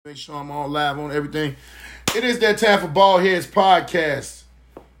Make sure I'm on live on everything. It is that time for Bald Heads Podcast.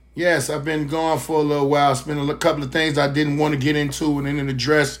 Yes, I've been gone for a little while. It's been a couple of things I didn't want to get into and then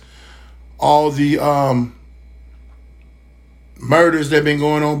address all the murders that have been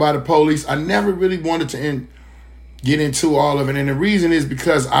going on by the police. I never really wanted to get into all of it. And the reason is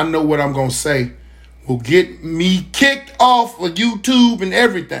because I know what I'm going to say will get me kicked off of YouTube and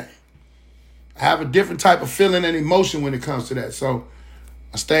everything. I have a different type of feeling and emotion when it comes to that. So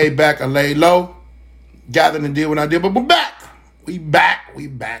I stayed back. I laid low. Gathered and did what I did. But we're back. We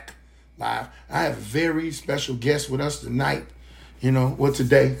back live. I have a very special guest with us tonight.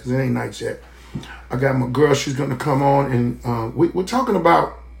 Today, because it ain't night yet. I got my girl. She's going to come on, and we're talking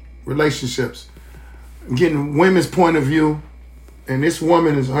about relationships. Getting women's point of view. And this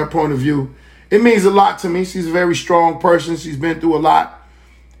woman is her point of view. It means a lot to me. She's a very strong person. She's been through a lot.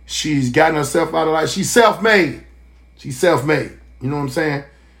 She's gotten herself out of life. She's self-made. You know what I'm saying?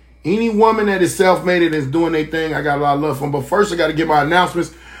 Any woman that is self-made and is doing their thing, I got a lot of love for them. But first, I got to get my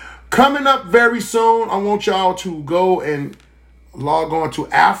announcements. Coming up very soon, I want y'all to go and log on to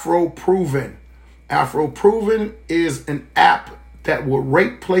Afro Proven. Afro Proven is an app that will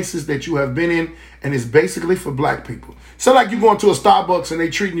rate places that you have been in, and it's basically for black people. So like you going to a Starbucks and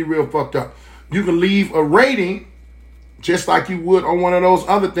they treating you real fucked up. You can leave a rating just like you would on one of those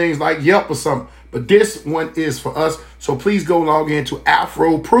other things like Yelp or something. But this one is for us. So please go log into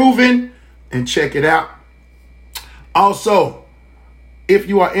Afro Proven and check it out. Also, if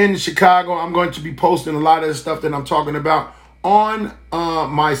you are in Chicago, I'm going to be posting a lot of the stuff that I'm talking about on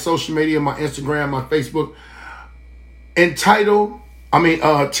my social media, my Instagram, my Facebook.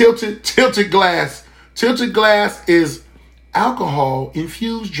 Tilted Glass. Tilted Glass is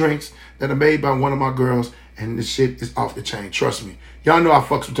alcohol-infused drinks that are made by one of my girls. And this shit is off the chain. Trust me. Y'all know I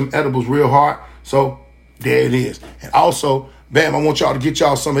fucks with them edibles real hard. So there it is. And also, bam, I want y'all to get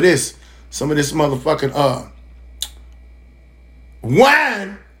y'all some of this. Some of this motherfucking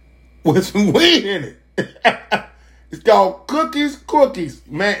wine with some weed in it. It's called Cookies.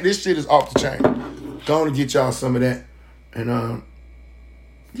 Man, this shit is off the chain. Go on and get y'all some of that. And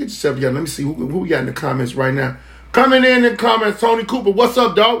get yourself together. Let me see who we got in the comments right now. Coming in the comments, Tony Cooper. What's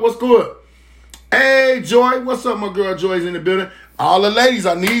up, dog? What's good? Hey, Joy. What's up, my girl? Joy's in the building. All the ladies,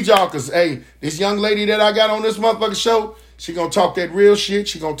 I need y'all because, hey, this young lady that I got on this motherfucking show, she going to talk that real shit.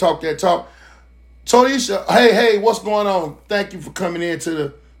 She going to talk that talk. Tonisha, hey, what's going on? Thank you for coming in to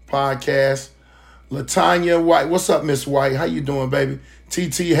the podcast. Latanya White. What's up, Miss White? How you doing, baby?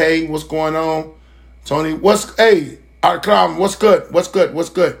 TT, hey, what's going on? Tony, Arkram, what's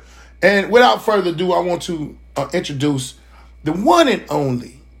good? And without further ado, I want to introduce the one and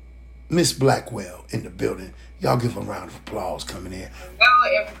only Miss Blackwell in the building. Y'all give a round of applause coming in.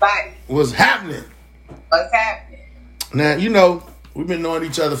 Hello, everybody. What's happening? Now, we've been knowing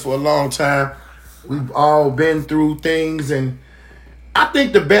each other for a long time. We've all been through things, and I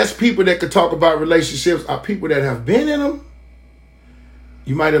think the best people that could talk about relationships are people that have been in them.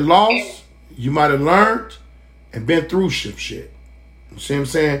 You might have lost, you might have learned, and been through shit. You see what I'm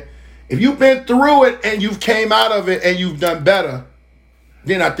saying? If you've been through it and you've came out of it and you've done better,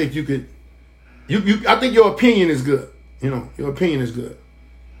 then I think you could. I think your opinion is good. Your opinion is good.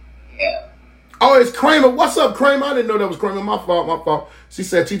 Yeah. Oh, it's Kramer. What's up, Kramer? I didn't know that was Kramer. My fault. She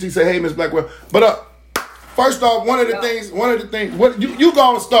said, TT said, hey, Miss Blackwell. But first off, one of the things. What you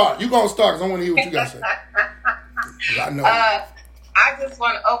gonna start? You gonna start? Because I want to hear what you got to say. I know. I just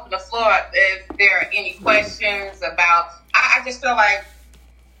want to open the floor if there are any questions about. I just feel like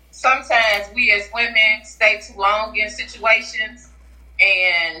sometimes we as women stay too long in situations.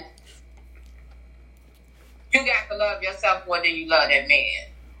 And you got to love yourself more than you love that man.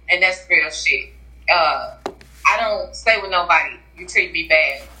 And that's real shit. I don't stay with nobody. You treat me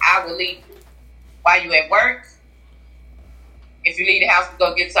bad, I will leave you. While you at work, if you leave the house to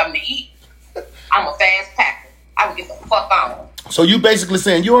go get something to eat, I'm a fast packer. I will get the fuck on. So you basically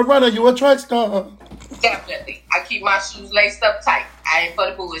saying you're a runner, you're a track star. Definitely. I keep my shoes laced up tight. I ain't for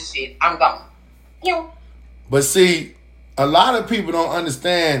the bullshit. I'm gone. But see, a lot of people don't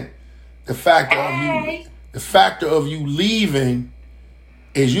understand the factor of you. The factor of you leaving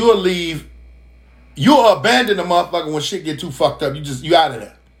is you'll abandon the motherfucker when shit get too fucked up. You out of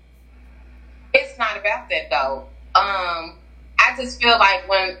there. It's not about that though. I just feel like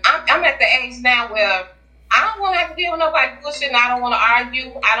when I'm at the age now where I don't want to have to deal with nobody bullshit, and I don't want to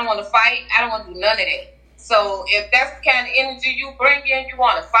argue. I don't want to fight. I don't want to do none of that. So if that's the kind of energy you bring in, you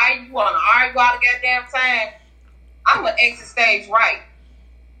want to fight, you want to argue all the goddamn time, I'm going to exit stage right.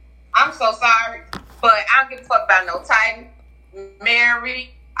 I'm so sorry, but I don't give a fuck about no title.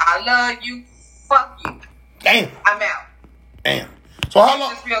 Mary, I love you. Fuck you. Damn. I'm out. Damn. So how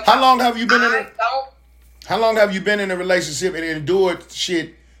long have you been how long have you been in a relationship and endured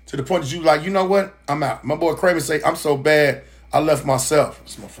shit to the point that you like, you know what? I'm out. My boy Kramer say, I'm so bad, I left myself.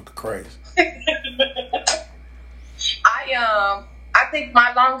 This motherfucker crazy. I think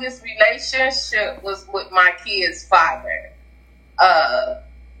my longest relationship was with my kid's father. I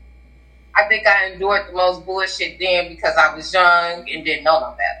think I endured the most bullshit then because I was young and didn't know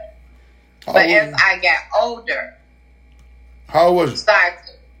no better. But as I got older, how old was you?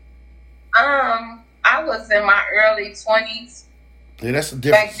 I was in my early 20s. Yeah, that's the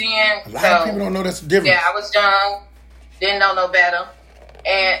difference. Back then, a lot of people don't know that's the difference. Yeah, I was young, didn't know no better,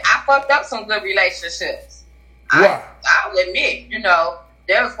 and I fucked up some good relationships. Why? I'll admit,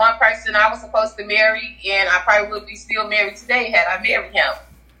 there was one person I was supposed to marry, and I probably would be still married today had I married him.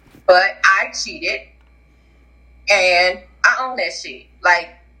 But I cheated, and I own that shit. Like,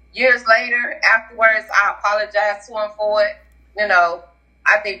 years later, afterwards, I apologized to him for it.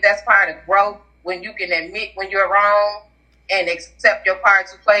 I think that's part of growth, when you can admit when you're wrong and accept your part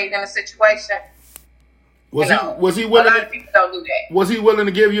you played in a situation. Was he willing? A lot of people don't do that. Was he willing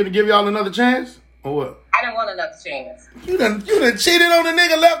to give y'all another chance, or what? I didn't want another chance. You done cheated on the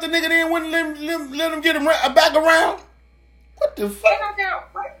nigga, left the nigga, then wouldn't let him get him back around. What the fuck?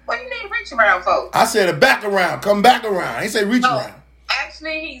 What do you need to reach around for? I said a back around, come back around. I ain't say reach around.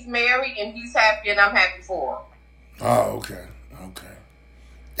 Actually, he's married and he's happy, and I'm happy for him. Oh, okay.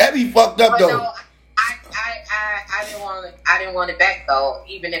 That be fucked up though. No, I didn't want it back though,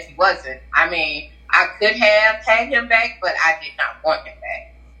 even if he wasn't. I mean, I could have had him back, but I did not want him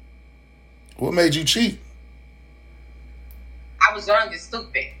back. What made you cheat? I was young and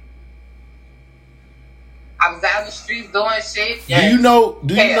stupid. I was out in the streets doing shit. Do you know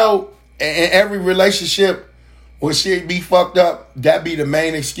in every relationship when shit be fucked up, that be the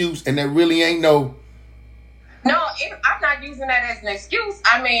main excuse, and there really ain't no. No, I'm not using that as an excuse.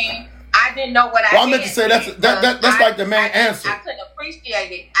 I mean, I didn't know what I meant to say that's like the main answer. I couldn't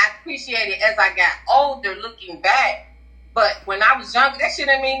appreciate it. I appreciate it as I got older, looking back. But when I was younger, that shit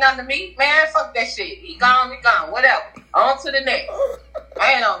didn't mean nothing to me. Man, fuck that shit. He gone, whatever. On to the next.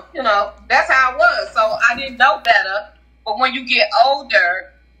 That's how it was. So I didn't know better. But when you get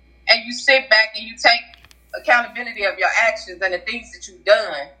older and you sit back and you take accountability of your actions and the things that you've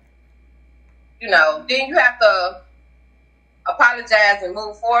done, then you have to apologize and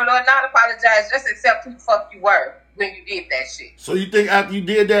move forward, or not apologize, just accept who the fuck you were when you did that shit. So you think after you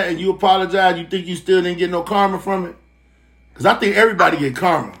did that and you apologized, you think you still didn't get no karma from it? Because I think everybody get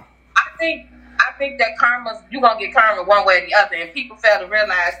karma. I think that you're going to get karma one way or the other, and people fail to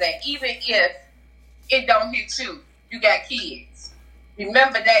realize that even if it don't hit you, you got kids.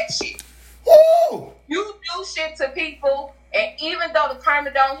 Remember that shit. Woo! You do shit to people, and even though the karma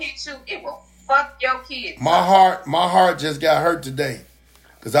don't hit you, it will fuck your kids. My heart just got hurt today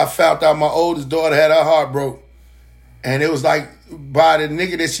because I found out my oldest daughter had her heart broke, and it was like by the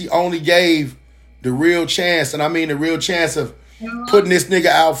nigga that she only gave the real chance, and I mean the real chance of putting this nigga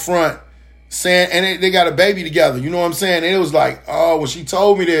out front, saying, and they got a baby together. You know what I'm saying? And it was like, oh, when she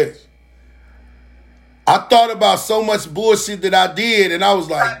told me this, I thought about so much bullshit that I did, and I was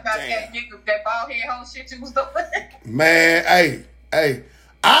like, about that nigga, that bald head whole shit you was doing. Man, hey.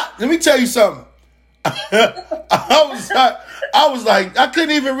 Let me tell you something. I was like, I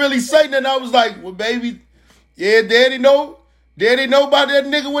couldn't even really say nothing. I was like, well, baby, yeah, daddy know about that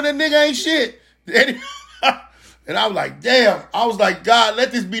nigga when that nigga ain't shit. Daddy. And I was like, damn. I was like, God,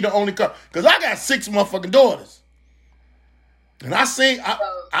 let this be the only car. Because I got 6 motherfucking daughters. And I seen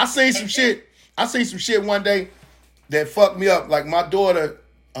some shit. I seen some shit one day that fucked me up. Like my daughter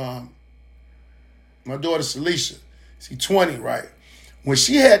Celicia, she's 20, right? When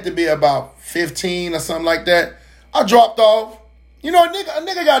she had to be about 15 or something like that, I dropped off. A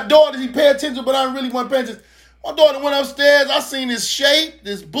nigga got daughters, he pay attention, but I don't really want to pay attention. My daughter went upstairs, I seen this shape,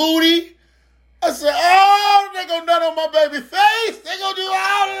 this booty. I said, oh, they gonna nut on my baby face. They gonna do,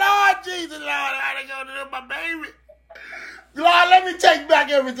 oh, Lord Jesus, Lord, how they gonna do on my baby? Lord, let me take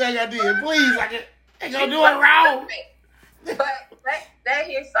back everything I did, please. They gonna do it wrong. But that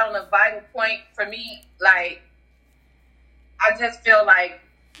hits on a vital point for me. Like, I just feel like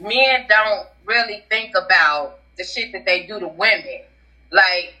men don't really think about the shit that they do to women.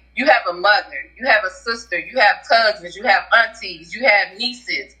 Like, you have a mother, you have a sister, you have cousins, you have aunties, you have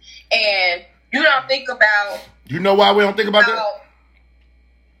nieces, and you don't think about... You know why we don't think about that?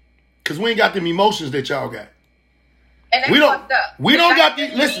 Because we ain't got them emotions that y'all got. And we don't got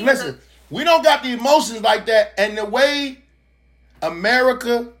the... Listen. We don't got the emotions like that. And the way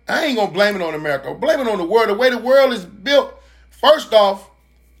America... I ain't going to blame it on America. I'm blaming it on the world. The way the world is built, first off,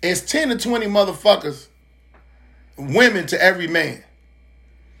 it's 10 to 20 motherfuckers, women to every man.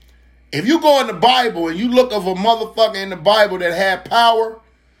 If you go in the Bible and you look of a motherfucker in the Bible that had power,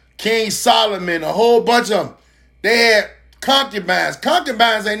 King Solomon, a whole bunch of them, they had concubines.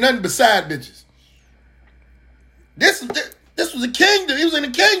 Concubines ain't nothing but side bitches. This was a kingdom. He was in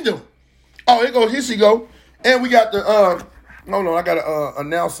the kingdom. Oh, here she go. And we got the, hold on, I got to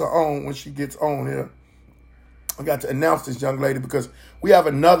announce her on when she gets on here. I got to announce this young lady because we have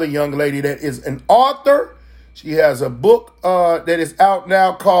another young lady that is an author. She has a book that is out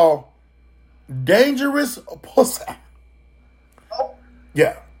now called Dangerous Pussy. Oh,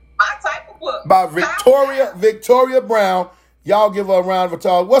 yeah. my type of book. By Victoria Brown. Y'all give her a round of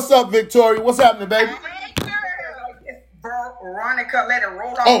applause. What's up, Victoria? What's happening, baby? Hey, girl. Veronica, let it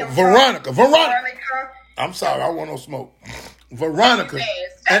roll off. Oh, Veronica. I'm sorry, I don't want no smoke. Veronica.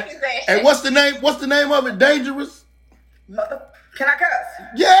 And what's the name? What's the name of it? Dangerous? Can I cuss?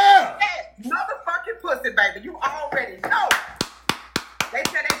 Yeah. Yes. Motherfucking pussy, baby. You already know. They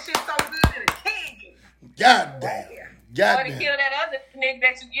said that shit so good in a king. God damn. Or to kill that other nigga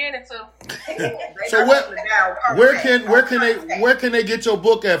that you get into. So where can they get your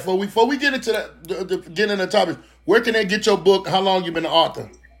book at? Before we get into the beginning of the topic, where can they get your book? How long you been an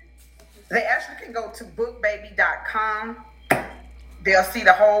author? They actually can go to bookbaby.com. They'll see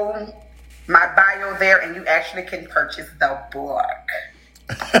the whole my bio there, and you actually can purchase the book.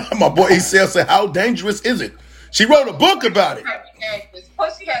 My boy Esel said, "How dangerous is it?" She wrote a book about it.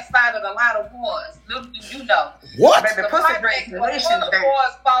 Pussy has started a lot of wars. Little do you know. What? The pussy brings nations back.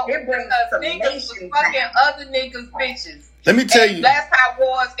 It brings some niggas was nations fucking back. other niggas' bitches. Let me tell you. That's how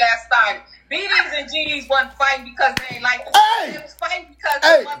wars got started. BDs and GDs wasn't fighting because they ain't like the Hey! They was fighting because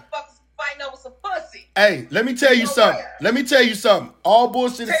the motherfuckers fighting over some pussy. Hey, let me tell you something. All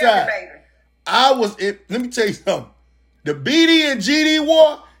bullshit aside. Let me tell you something. The BD and GD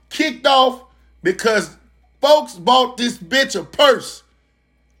war kicked off because folks bought this bitch a purse.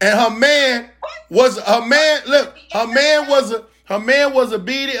 And her man was a BD.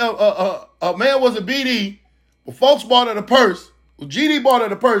 Well, folks bought her the purse. Well, GD bought her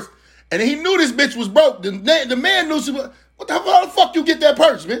the purse. And he knew this bitch was broke. The man knew she was, how the fuck you get that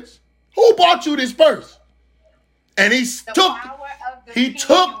purse, bitch? Who bought you this purse? And he took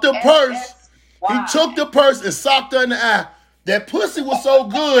the purse and socked her in the eye. That pussy was so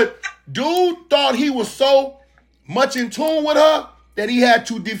good, dude thought he was so much in tune with her that he had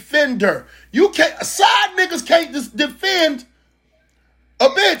to defend her. Side niggas can't just defend a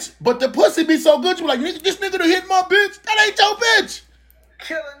bitch, but the pussy be so good, you be like, this nigga done hit my bitch. That ain't your bitch.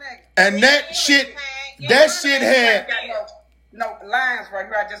 Kill a nigga. And that shit had no lines right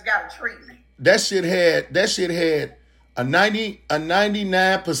here. I just got a treatment. That shit had a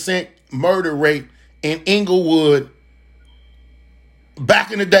 99% murder rate in Inglewood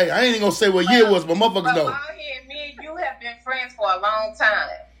back in the day. I ain't even gonna say what year it was, but motherfuckers know. Out here, me and you have been friends for a long time,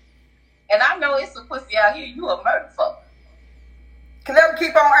 and I know it's a pussy out here. You a murder fucker. Can let them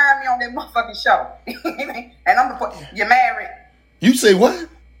keep on eyeing me on that motherfucking show, and I'm gonna put you married. You say what?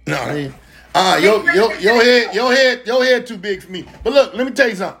 No, your head too big for me. But look, let me tell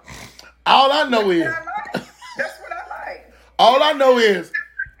you something. All I know is that's what I like. All I know is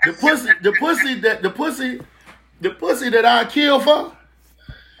the pussy that I kill for.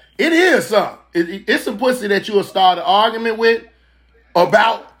 It is something. It's some pussy that you'll start an argument with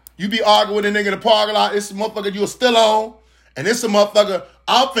about. You be arguing with a nigga in the parking lot. It's a motherfucker you're still on, and it's a motherfucker.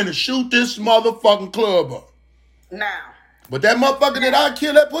 I'm finna shoot this motherfucking club up. Now. But that motherfucker that I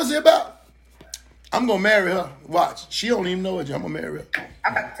kill that pussy about, I'm gonna marry her. Watch. She don't even know it. I'm gonna marry her.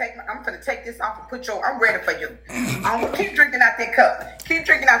 I'm gonna take this off and put I'm ready for you. I'm gonna keep drinking out that cup. Keep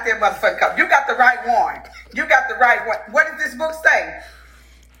drinking out that motherfucking cup. You got the right one. What does this book say?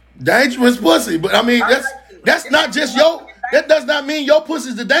 Dangerous pussy. But I mean, that's not just that does not mean your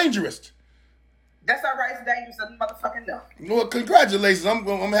pussy's the dangerous. That's all right. It's dangerous as motherfucking no. Well, congratulations.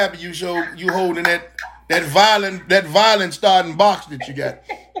 I'm happy you holding that violent starting box that you got.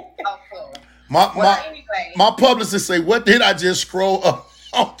 My publicist say, what did I just scroll up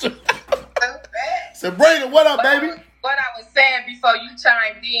onto? Sabrina, what up, baby? What I was saying before you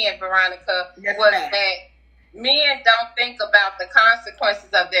chimed in, Veronica, was that men don't think about the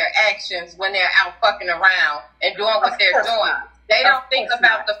consequences of their actions when they're out fucking around and doing what they're doing. They don't think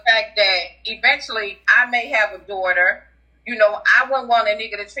about the fact that eventually I may have a daughter. You know, I wouldn't want a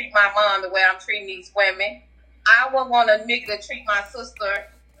nigga to treat my mom the way I'm treating these women. I wouldn't want a nigga to treat my sister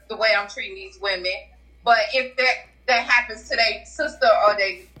the way I'm treating these women. But if that happens to their sister or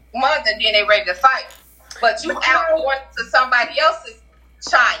their mother, then they ready to fight. But you out going to somebody else's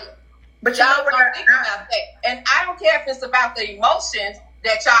child. But y'all don't think about that. And I don't care if it's about the emotions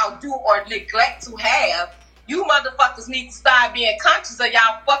that y'all do or neglect to have. You motherfuckers need to start being conscious of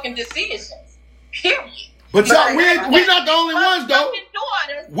y'all fucking decisions. Period. But y'all, we not the only ones though.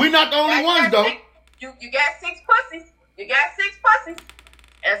 We not the only ones though. You got 6 pussies. You got 6 pussies,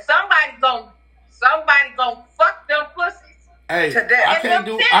 and somebody gonna fuck them pussies. Hey,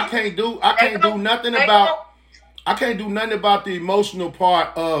 I can't do nothing about the emotional part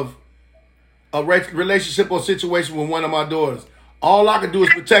of a relationship or situation with one of my daughters. All I can do is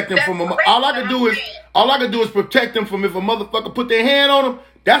protect them from all I can do is protect them from if a motherfucker put their hand on them.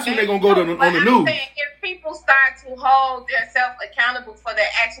 That's when they're gonna go on the news. If people start to hold themselves accountable for their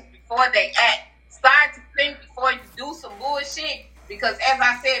actions before they act, start to think before you do some bullshit. Because as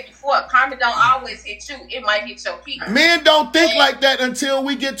I said before, karma don't always hit you. It might hit your people. Men don't think like that until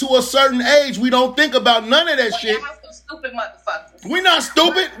we get to a certain age. We don't think about none of that shit. Y'all some stupid motherfuckers. We not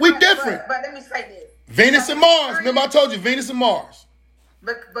stupid. We different. But let me say this. Venus and Mars. Remember I told you, Venus and Mars.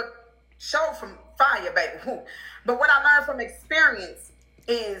 But show from fire, baby. But what I learned from experience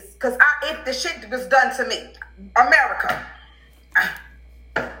is, because if the shit was done to me, America, I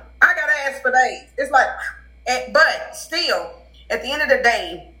got ass for days. It's like, but still, at the end of the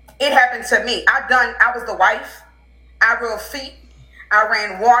day, it happened to me. I was the wife. I rode feet. I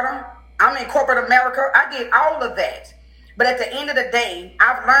ran water. I'm in corporate America. I did all of that. But at the end of the day,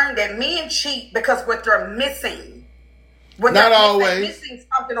 I've learned that men cheat because what they're missing. Not always. They're missing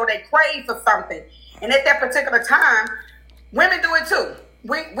something or they crave for something. And at that particular time, women do it too.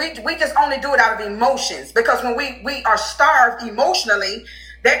 We just only do it out of emotions. Because when we are starved emotionally,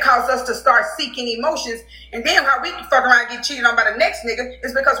 that causes us to start seeking emotions. And then how we fuck around and get cheated on by the next nigga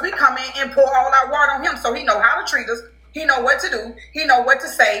is because we come in and pour all our water on him. So he know how to treat us. He know what to do. He know what to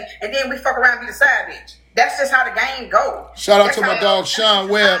say. And then we fuck around and be the side bitch. That's just how the game goes. Shout out to my dog, Sean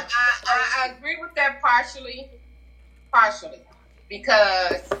Webb. I agree with that partially.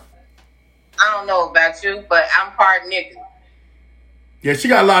 Because I don't know about you, but I'm part nigga. Yeah, she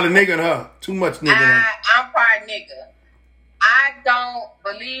got a lot of nigga in her. Too much nigga in her. I'm part nigga. I don't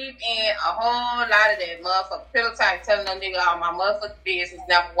believe in a whole lot of that motherfucker pillow talk, telling no nigga all my motherfucking business.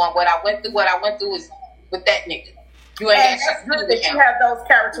 Number one, what I went through is with that nigga. You ain't that's good that you have those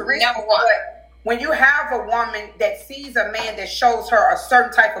characteristics. Number one. But when you have a woman that sees a man that shows her a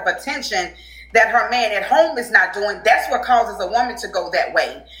certain type of attention that her man at home is not doing, that's what causes a woman to go that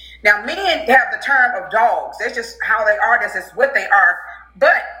way. Now, men have the term of dogs. That's just how they are. That's just what they are.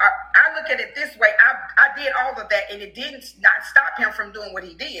 But I look at it this way. I did all of that, and it didn't not stop him from doing what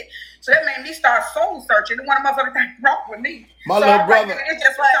he did. So that made me start soul searching. And one of my motherfuckers things wrong with me. My little brother. It's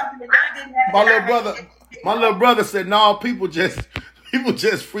just something that I didn't have. My little brother said, "No, people just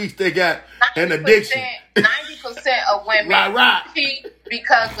freaks. They got an addiction." 90% of women cheat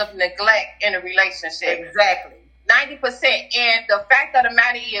because of neglect in a relationship. Exactly. 90%. And the fact of the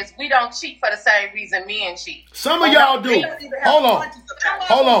matter is, we don't cheat for the same reason men cheat. Some of y'all do. Hold on.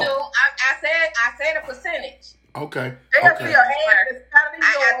 I said a percentage. Okay. They'll see her ass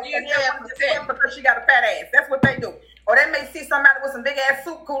because she got a fat ass. That's what they do. Or they may see somebody with some big ass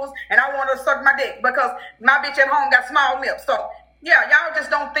soup coolers and I want to suck my dick because my bitch at home got small lips. So yeah, y'all just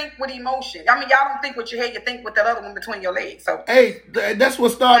don't think with emotion. I mean, y'all don't think with your head. You think with that other one between your legs. So hey, that's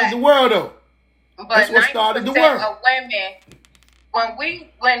what started the world though. But that's what started the world. Of women, we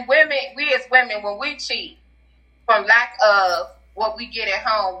as women, when we cheat from lack of what we get at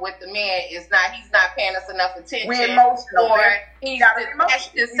home with the man he's not paying us enough attention. We're emotional. Or he's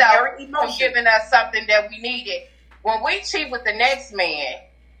detached himself from giving us something that we needed. When we cheat with the next man,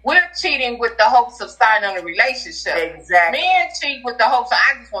 we're cheating with the hopes of starting on a relationship. Exactly. Men cheat with the hopes of,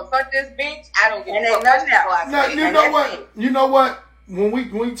 I just want to fuck this bitch. I don't give a fuck. No, you know what? When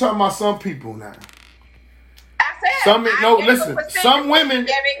we talk about some people now, some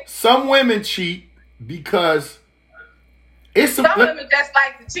women cheat because it's some women just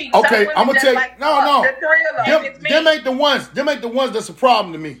like to cheat. Okay, I'm gonna tell you. No. Them ain't the ones. Them ain't the ones that's a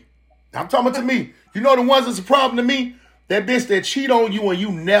problem to me. I'm talking to me. You know the ones that's a problem to me? That bitch that cheat on you and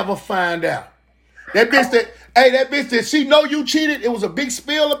you never find out. That bitch that she know you cheated. It was a big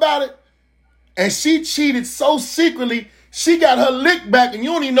spill about it, and she cheated so secretly. She got her lick back, and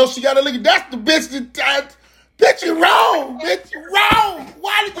you don't even know she got her lick. That's the bitch that. Bitch, you wrong. Bitch, you wrong.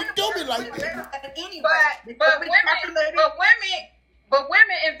 Why did you do me like that? But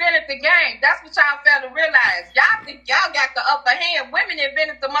women invented the game. That's what y'all fail to realize. Y'all think y'all got the upper hand. Women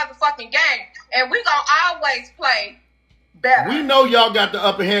invented the motherfucking game, and we gonna always play better. We know y'all got the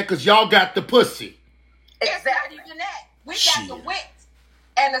upper hand because y'all got the pussy. It's not even that. We got the wits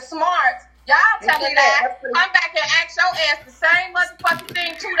and the smarts. Y'all telling that, come back and ask your ass the same motherfucking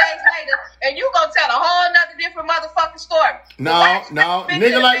thing 2 days later, and you gonna tell a whole nother different motherfucking story. No,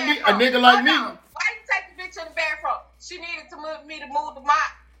 nigga like me. Why you take the bitch the bathroom. She needed to move me to move the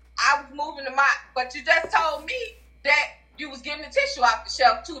mop. I was moving the mop, but you just told me that you was getting the tissue off the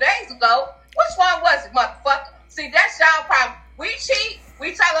shelf 2 days ago. Which one was it, motherfucker? See, that's y'all problem. We cheat.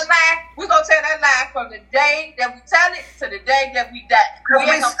 We tell a lie. We're going to tell that lie from the day that we tell it to the day that we die.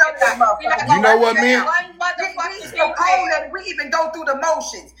 You know what, man? We even go through the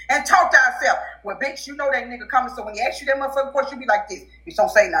motions and talk to ourselves. Well, bitch, you know that nigga coming, so when he asks you that motherfucking question, you be like this. You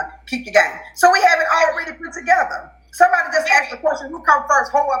don't say nothing. Keep your game. So we have it already put together. Somebody just asked the question, who come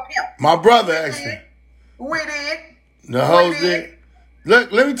first, hoe or pimp? My brother asked it. We did. The hoes did.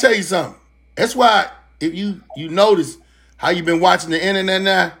 Look, let me tell you something. That's why if you notice how you been watching the internet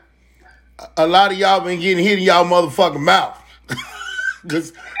now, a lot of y'all been getting hit in y'all motherfucking mouth. Cause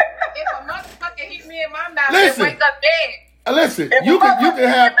if a motherfucker hit me in my mouth, listen, wake up dead. Listen, you can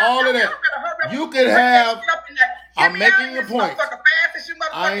have all of that. You can have. I'm making a point.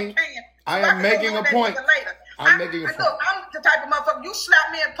 I am making a point. I'm making a point. Look, I'm the type of motherfucker, you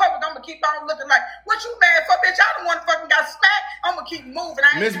slap me in public, I'm going to keep on looking like, what you mad for, bitch? I don't want to fucking got smacked. I'm going to keep moving.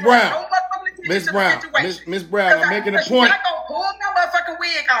 Miss Brown, Miss Brown, I'm making a point. I go pull my motherfucking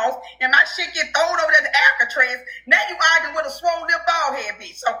wig off, and my shit get thrown over there to Alcatraz. Now you arguing with a swollen lip bald head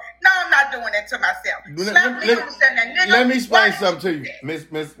bitch. So, no, I'm not doing that to myself. Let me explain something to you.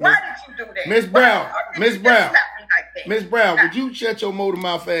 Why did you do that? Miss Brown, would you shut your motor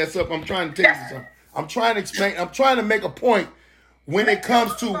mouth ass up? I'm trying to tell you something. I'm trying to explain. I'm trying to make a point when it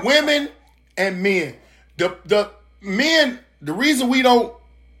comes to women and men. The men, the reason we don't,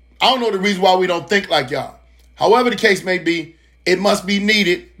 I don't know the reason why we don't think like y'all. However the case may be, it must be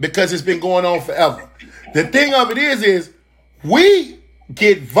needed because it's been going on forever. The thing of it is we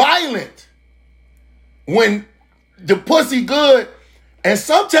get violent when the pussy good, and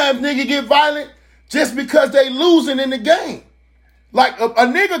sometimes nigga get violent just because they losing in the game. Like a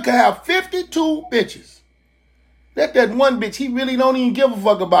nigga could have 52 bitches. That one bitch he really don't even give a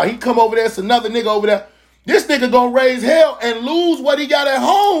fuck about. He come over there, it's another nigga over there. This nigga gonna raise hell and lose what he got at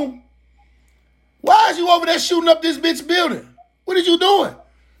home. Why is you over there shooting up this bitch building? What are you doing?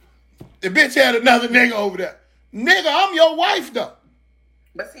 The bitch had another nigga over there. Nigga, I'm your wife though.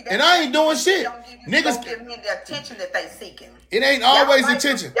 But see, and I ain't doing shit. Niggas don't give me the attention that they seeking. It ain't always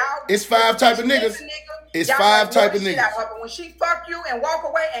attention. It's 5 type of niggas. It's 5 type of niggas. But when she fuck you and walk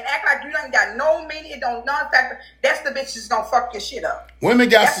away and act like you ain't got no meaning, it don't non-factor, that's the bitch that's gonna fuck your shit up.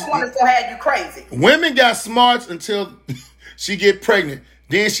 That's the one that's gonna have you crazy. Women got smarts until she get pregnant.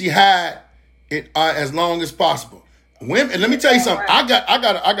 Then she hide it as long as possible. Women, and let me tell you something. I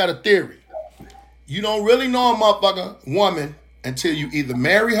got a theory. You don't really know a motherfucker woman until you either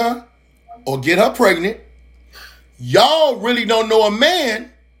marry her or get her pregnant. Y'all really don't know a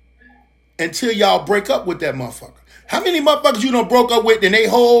man until y'all break up with that motherfucker. How many motherfuckers you done broke up with and they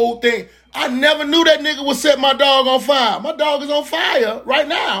whole thing? I never knew that nigga would set my dog on fire. My dog is on fire right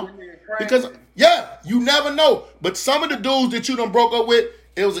now. Because, yeah, you never know. But some of the dudes that you done broke up with,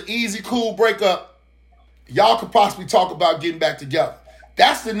 it was an easy, cool breakup. Y'all could possibly talk about getting back together.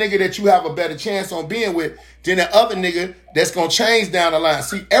 That's the nigga that you have a better chance on being with than the other nigga that's going to change down the line.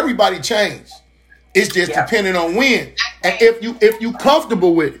 See, everybody change. It's just depending on when. And if you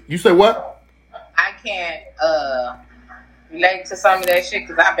comfortable with it. You say what? I can't relate to some of that shit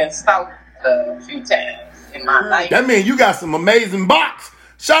because I've been stalked a few times in my life. That means you got some amazing box.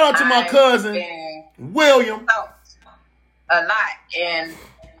 Shout out to my cousin, William. A lot. And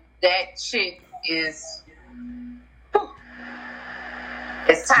that shit is...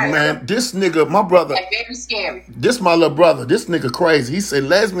 It's tired. Man, this nigga, my brother. That's very scary. This my little brother. This nigga crazy. He said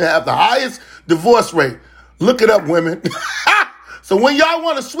lesbians have the highest divorce rate. Look it up, women. So when y'all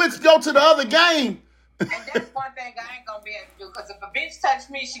want to switch, go to the other game. And that's one thing I ain't gonna be able to do. Because if a bitch touch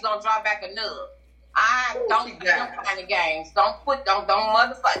me, she gonna draw back a nub. I don't play them kind of games. Don't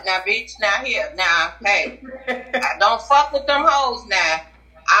motherfucker. Now, bitch, now here. Now, hey. I don't fuck with them hoes now.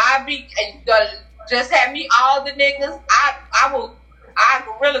 Just have me all the niggas. I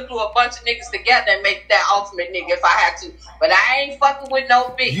gorilla glue a bunch of niggas together and make that ultimate nigga if I had to. But I ain't fucking with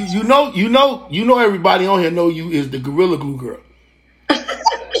no bitch. You know everybody on here know you is the gorilla glue girl.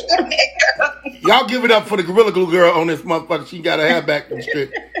 Y'all give it up for the gorilla glue girl on this motherfucker. She got her hair back.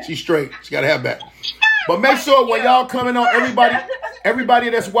 She's straight. She got her hair back. But make sure when y'all coming on, everybody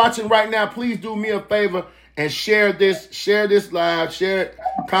that's watching right now, please do me a favor and share this live, share it,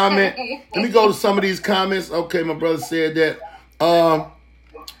 comment. Let me go to some of these comments. Okay, my brother said that.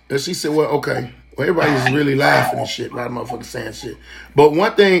 And she said, well, okay. Well, everybody's really laughing and shit. A lot of motherfuckers saying shit. But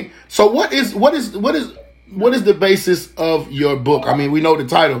one thing, so what is the basis of your book? I mean, we know the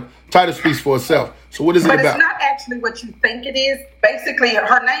title. Title speaks for itself. So what is it about? But it's not actually what you think it is. Basically,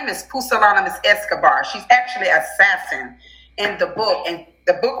 her name is Pusillanimous Escobar. She's actually an assassin in the book, and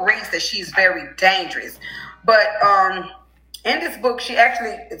the book reads that she's very dangerous. But in this book, she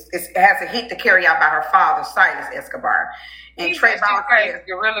actually has a hit to carry out by her father, Silas Escobar. And Trey Boswell,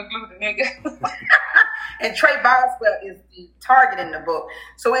 Gorilla Glue the nigga. and Trey Boswell is the target in the book.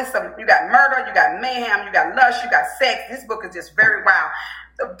 So it's you got murder, you got mayhem, you got lust, you got sex. This book is just very wild.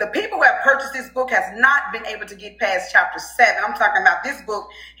 The people who have purchased this book has not been able to get past chapter 7. I'm talking about this book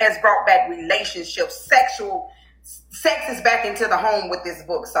has brought back relationships, sex is back into the home with this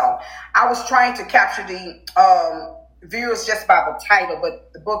book. So I was trying to capture the viewers just by the title,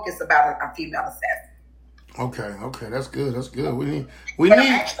 but the book is about a female assassin. Okay, that's good. We I'm need.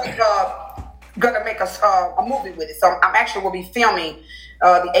 actually gonna make a movie with it. So I'm actually will be filming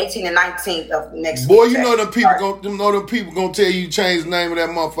the 18th and 19th of next Boy, week. you know them people gonna tell you change the name of that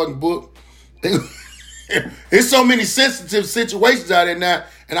motherfucking book. There's so many sensitive situations out there now,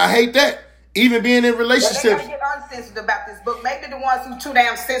 and I hate that. Even being in relationships. Well, they gotta get unsensitive about this book. Maybe the ones who too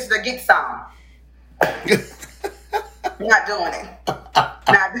damn sensitive get some. Not doing it.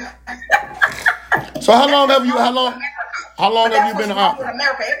 Not doing it. So how long have you been out? In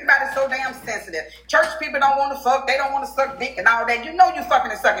America, everybody's so damn sensitive. Church people don't want to fuck. They don't want to suck dick and all that. You know you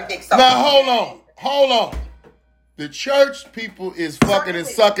fucking and sucking dick. So. Now hold on. The church people is fucking and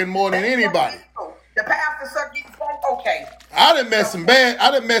sucking more than anybody. The pastor suck dick. Okay. I done met some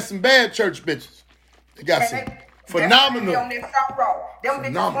bad church bitches. They got some phenomenal. On their front row. Them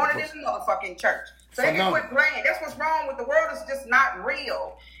bitches wanted in the motherfucking church. So they can quit playing. That's what's wrong with the world. It's just not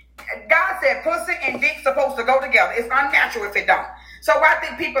real. God said pussy and dick supposed to go together. It's unnatural if it don't. So I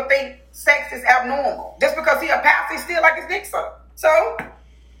think people think sex is abnormal. Just because he a pastor, he still like his dick sucked. So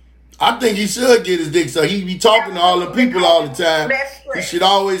I think he should get his dick sucked. He be talking to all the people all the time. He should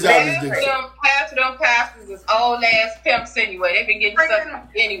always have his dick sucked. Half of them pastors is old ass pimps anyway. They been getting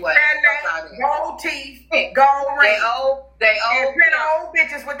sucked anyway. Gold teeth, gold ring. They old old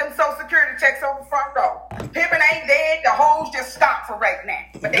bitches with them social security checks on the front door. Pimping ain't dead. The hoes just stopped for right now,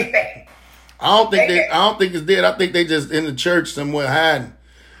 but they bad. I don't think it's dead. I think they just in the church somewhere hiding.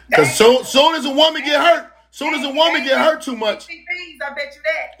 Because soon as a woman get hurt too much. I bet you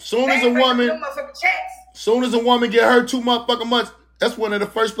that. Soon as a woman get hurt too motherfucking much, that's one of the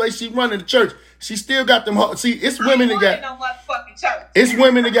first places she run in the church. She still got them. See, it's women that got. No motherfucking church. It's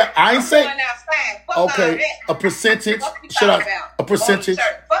women that got. I ain't saying. Okay, a percentage. Shut up. A percentage.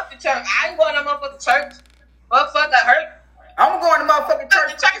 Fuck the church. I ain't going to motherfucking church. Motherfucker hurt. I'm going to motherfucking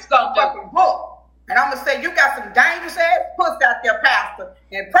church. The church gonna do. Book. And I'm gonna say you got some dangerous ass pussy out there, pastor,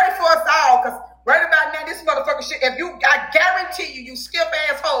 and pray for us all, cause right about now this motherfucker shit. I guarantee you stiff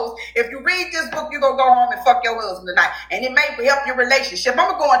assholes. If you read this book, you gonna go home and fuck your husband tonight, and it may help your relationship.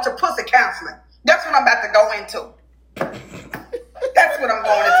 I'm gonna go into pussy counseling. That's what I'm about to go into. That's what I'm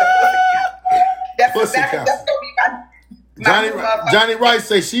going into. Pussy counseling. That's gonna be my Johnny Rice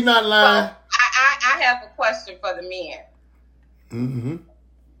say she not lying. So, I have a question for the men. Mm-hmm.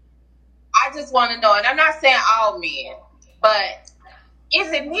 I just want to know, and I'm not saying all men, but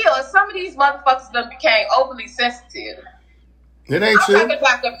is it me or some of these motherfuckers that became overly sensitive? It ain't you. I'm talking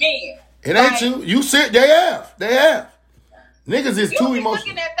about the men. It ain't you. You said they have. Niggas is too emotional.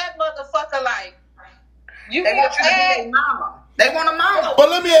 Looking at that motherfucker like they want you to be their mama. They want a mama. But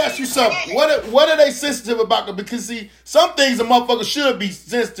let me ask you something. What are they sensitive about? Because see, some things a motherfucker should be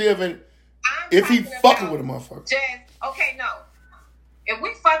sensitive and if he fucking with a motherfucker. Just, okay, no. If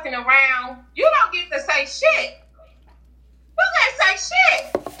we fucking around, you don't get to say shit. You can't say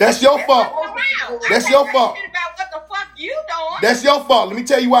shit. That's your fault. That's your fault. About what the fuck you doing. That's your fault. Let me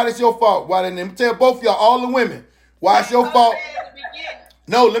tell you why that's your fault. Why? Let me tell both of y'all, all the women, why it's your fault.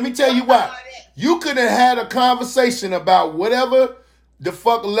 No, let me tell you why. You could have had a conversation about whatever the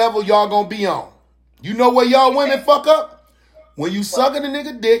fuck level y'all gonna be on. You know where y'all women fuck up? When you sucking a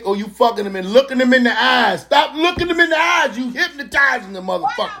nigga dick or you fucking him and looking him in the eyes. Stop looking him in the eyes. You hypnotizing the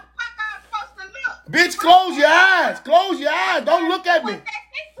motherfucker. Bitch, close your eyes. Close your eyes. Don't look at me.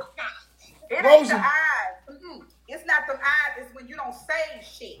 It ain't the eyes. Mm-hmm. It's not the eyes. It's when you don't say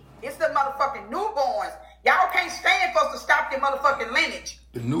shit. It's the motherfucking newborns. Y'all can't stand for us to stop their motherfucking lineage.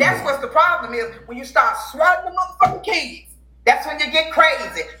 That's what's the problem is when you start swatting the motherfucking kids. That's when you get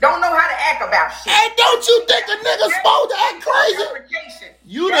crazy. Don't know how to act about shit. Hey, don't you think a nigga's supposed to act crazy?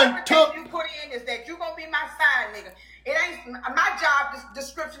 You done took. You put in is that you gonna be my side nigga. It ain't my job. This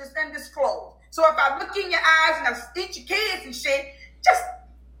description is undisclosed. So if I look in your eyes and I eat your kids and shit, just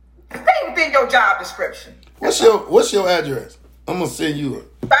stay within your job description. What's your address? I'm gonna send you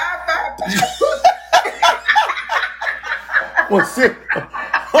a 555.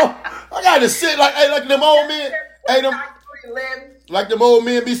 I gotta sit like them old men. Hey, like them old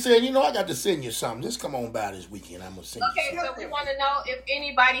men be saying, you know, I got to send you something. Just come on by this weekend. I'm going to send you something. Okay, so we want to know if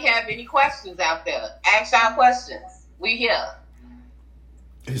anybody have any questions out there. Ask y'all questions. We here.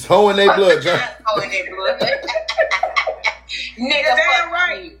 It's hoeing their blood, John. Hoeing their blood. Nigga, damn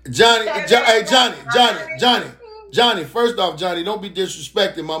right. Johnny, first off, Johnny, don't be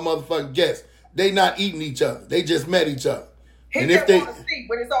disrespecting my motherfucking guests. They not eating each other. They just met each other. He just want to see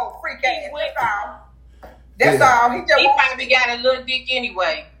with his old freak ass. That's all. He probably got a little dick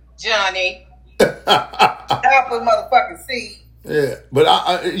anyway, Johnny. Apple motherfucking seed. Yeah,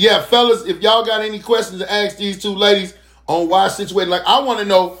 but yeah, fellas, if y'all got any questions to ask these two ladies on why situated, like I want to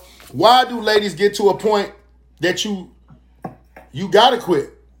know, why do ladies get to a point that you gotta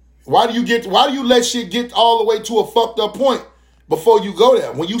quit? Why do you let shit get all the way to a fucked up point before you go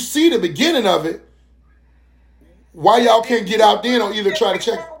there? When you see the beginning of it, why y'all can't get out there or either try to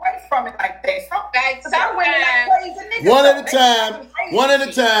check away from it like that? One at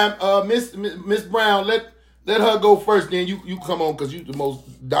a time. Miss Brown, let her go first. Then you come on because you the most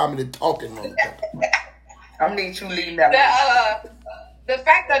dominant talking one. I need you leading that. The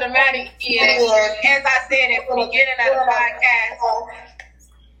fact of the matter is, as I said at the beginning of the podcast,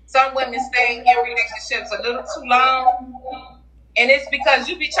 some women stay in relationships a little too long, and it's because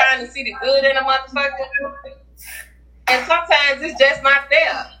you be trying to see the good in a motherfucker. And sometimes it's just not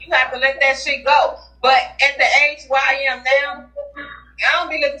there. You have to let that shit go. But at the age where I am now, I don't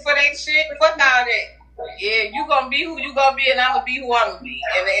be looking for that shit. Fuck all that. Yeah, you gonna be who you gonna be, and I'm gonna be who I'm gonna be,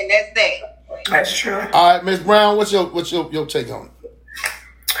 and that's that. That's true. All right, Miss Brown, what's your take on it?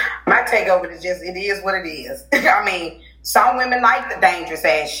 My take over it is just it is what it is. I mean, some women like the dangerous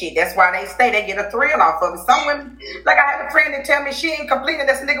ass shit. That's why they stay. They get a thrill off of it. Some women, like I had a friend that tell me she ain't completed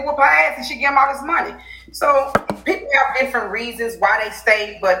this nigga whoop her ass and she give him all this money. So people have different reasons why they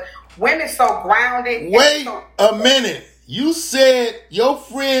stay, but women so grounded. Wait a minute. You said your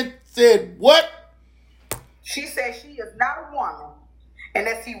friend said what? She said she is not a woman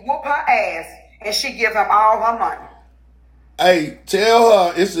unless he whoop her ass and she give him all her money. Hey, tell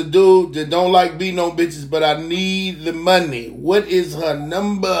her it's a dude that don't like beating on bitches, but I need the money. What is her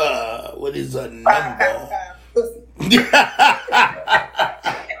number?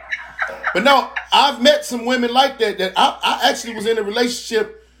 But no, I've met some women like that I actually was in a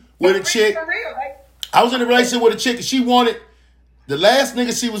relationship with a chick. I was in a relationship with a chick and she wanted, the last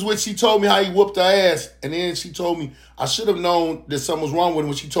nigga she was with, she told me how he whooped her ass. And then she told me, I should have known that something was wrong with him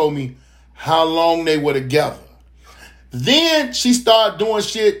when she told me how long they were together. Then she started doing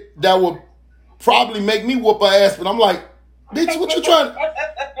shit that would probably make me whoop her ass. But I'm like, bitch, what you trying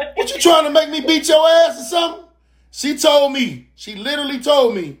to make me beat your ass or something? She literally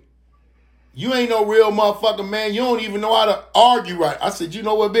told me, you ain't no real motherfucker, man. You don't even know how to argue right. I said, you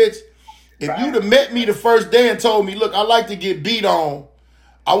know what, bitch? If you'd have met me the first day and told me, look, I like to get beat on,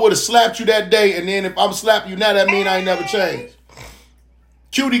 I would have slapped you that day. And then if I'm slapping you now, that mean I ain't never changed.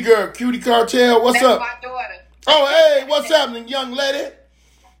 Cutie Cartel, what's up? That's my daughter. Oh, hey, what's happening, young lady?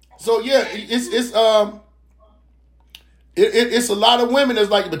 So yeah, it's a lot of women that's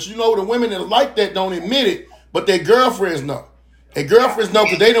like, but you know the women that are like that don't admit it, but their girlfriends know. Their girlfriends know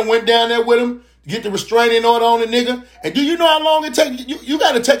because they done went down there with them to get the restraining order on the nigga. And do you know how long it takes? You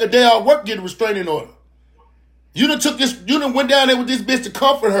got to take a day off work to get a restraining order. You done went down there with this bitch to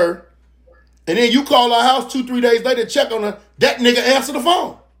comfort her, and then you call her house 2-3 days later to check on her. That nigga answer the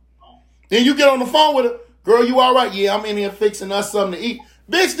phone. Then you get on the phone with her. Girl, you all right? Yeah, I'm in here fixing us something to eat.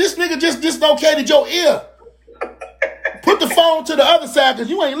 Bitch, this nigga just dislocated your ear. Put the phone to the other side because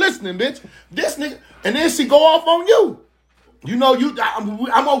you ain't listening, bitch. This nigga, and then she go off on you. You know, I'm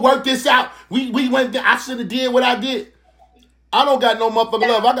gonna work this out. We went there. I should have did what I did. I don't got no motherfucking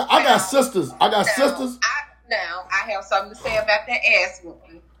love. I got sisters. I have something to say about that ass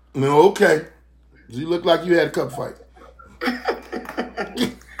whooping. No, okay. You look like you had a cup fight.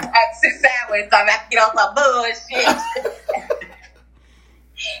 At 6 hours, so I have to get on some bullshit.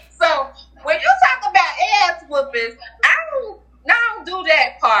 So when you talk about ass whoopings, I don't do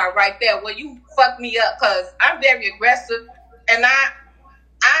that part right there where you fuck me up because I'm very aggressive and I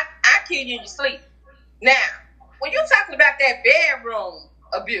kill you in your sleep. Now, when you're talking about that bedroom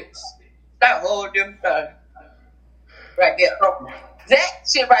abuse, that whole different thing right there. That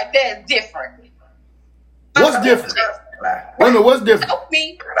shit right there is different. What's different? Wait a minute, what's different? Choke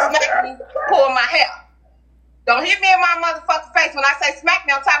me, smack me, pull my hair. Don't hit me in my motherfucking face. When I say smack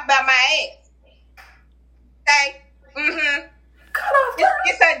me, I'm talking about my ass. Okay? Mm-hmm.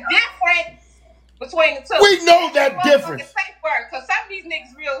 It's a difference between the two. We know that difference. Safe word, because some of these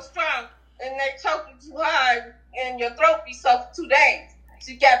niggas real strong and they choke you too hard and your throat be soaked for 2 days.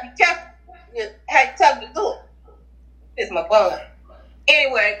 So you gotta be careful how you tell them to do it. It's my bun.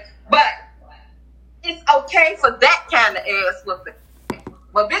 Anyway, but it's okay for that kind of ass whooping.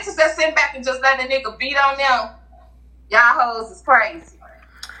 But bitches that sit back and just let a nigga beat on them, y'all hoes is crazy.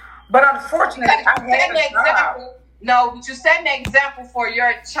 But unfortunately, I had an example. No, but you set an example for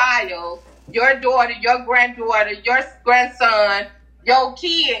your child, your daughter, your granddaughter, your grandson, your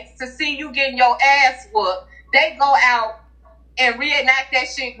kids to see you getting your ass whooped. They go out and reenact that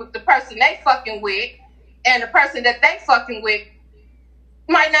shit with the person they fucking with, and the person that they fucking with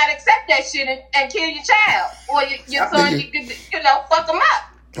might not accept that shit and kill your child or your son. You know, fuck them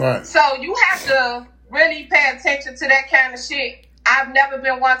up. Right. So you have to really pay attention to that kind of shit. I've never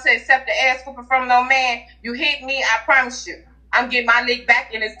been one to accept the ass whooping from no man. You hit me, I promise you, I'm getting my lick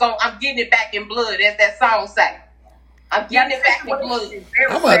back, and I'm getting it back in blood, as that song say. I'm getting it back in blood.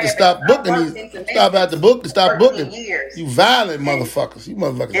 I'm gonna have to stop booking these. Stop at the book to stop booking. You violent motherfuckers. You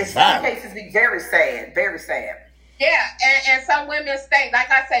motherfuckers. In some cases, be very sad. Very sad. Yeah, and some women stay,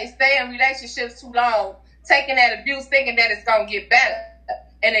 like I say, stay in relationships too long, taking that abuse, thinking that it's gonna get better,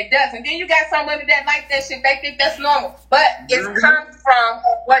 and it doesn't. Then you got some women that like that shit; they think that's normal, but it comes from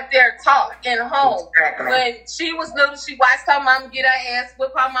what they're taught in home. Exactly. When she was little, she watched her mama get her ass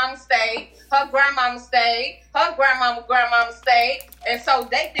whipped. Her mama stayed, her grandmama stayed, her grandmama stayed, and so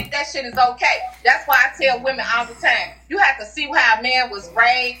they think that shit is okay. That's why I tell women all the time: you have to see how a man was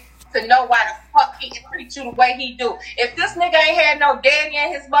raised to know why the fuck he treat you the way he do. If this nigga ain't had no daddy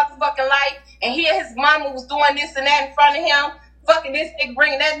in his motherfucking life, and he and his mama was doing this and that in front of him, fucking this nigga,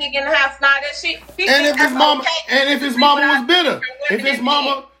 bringing that nigga in the house and all that shit. And if his mama, and if his mama was bitter,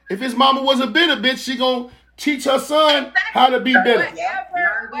 if his mama was a bitter bitch, she gonna teach her son how to be bitter.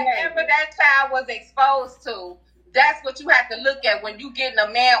 Whatever that child was exposed to, that's what you have to look at when you getting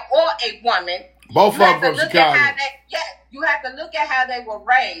a man or a woman. Both of them from Chicago. You have to look at how they were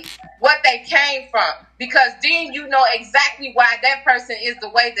raised, what they came from, because then you know exactly why that person is the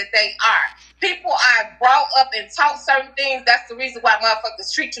way that they are. People are brought up and taught certain things. That's the reason why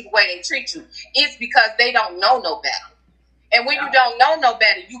motherfuckers treat you the way they treat you. It's because they don't know no better. And when you don't know no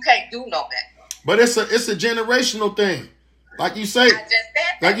better, you can't do no better. But it's a generational thing. Like you say. I just said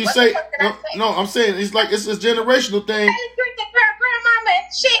that. Like you say. No, I'm saying it's a generational thing. Hey, you think the grandmama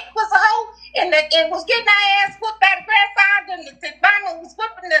and shit was a hoe? And was getting her ass whooped by the grandfather, and the mama was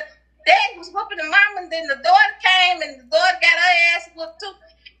whooping the dad was whooping the mama, and then the daughter came, and the daughter got her ass whooped too.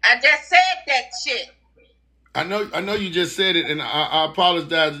 I just said that shit. I know you just said it, and I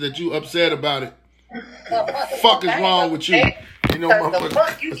apologize that you upset about it. Fuck is wrong with you? You know, the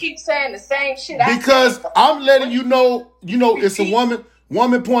fuck you keep saying the same shit. Because I'm letting you know, it's a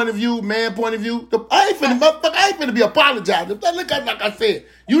woman point of view, man point of view. I ain't finna be apologizing. Look at like I said,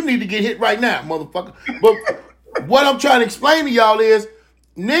 you need to get hit right now, motherfucker. But what I'm trying to explain to y'all is,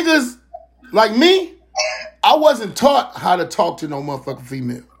 niggas like me, I wasn't taught how to talk to no motherfucking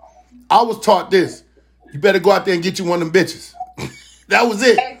female. I was taught this: you better go out there and get you one of them bitches. That was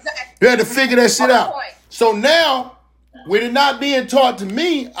it. Exactly. You had to figure that shit out. So now, with it not being taught to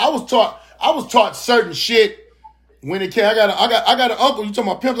me, I was taught certain shit. When it came, I got an uncle. You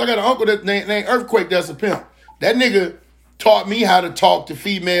talking about pimps? I got an uncle that named Earthquake. That's a pimp. That nigga taught me how to talk to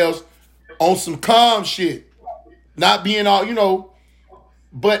females on some calm shit, not being all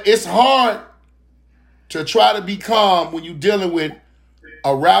But it's hard to try to be calm when you dealing with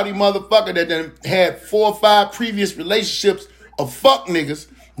a rowdy motherfucker that done had 4 or 5 previous relationships of fuck niggas.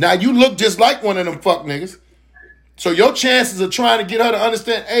 Now you look just like one of them fuck niggas. So your chances of trying to get her to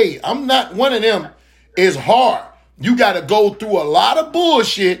understand, hey, I'm not one of them, is hard. You got to go through a lot of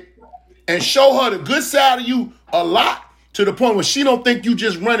bullshit and show her the good side of you a lot, to the point where she don't think you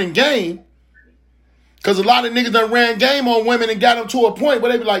just running game. Because a lot of niggas done ran game on women and got them to a point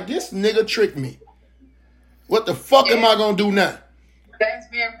where they be like, this nigga tricked me. What the fuck am I going to do now? That's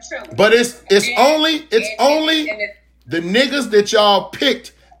very true. But it's only the niggas that y'all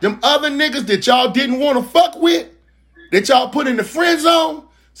picked, them other niggas that y'all didn't want to fuck with, that y'all put in the friend zone.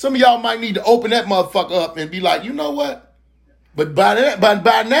 Some of y'all might need to open that motherfucker up and be like, you know what? But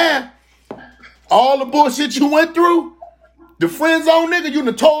by now, all the bullshit you went through, the friend zone nigga, you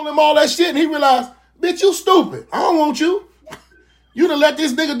done told him all that shit, and he realized, bitch, you stupid. I don't want you. You done let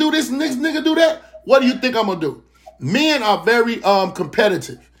this nigga do this and this nigga do that. What do you think I'm gonna do? Men are very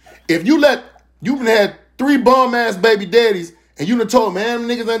competitive. If you done had 3 bum ass baby daddies, and you done told, man, them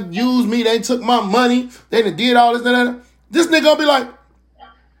niggas done used me, they took my money, they done did all this and that. This nigga gonna be like,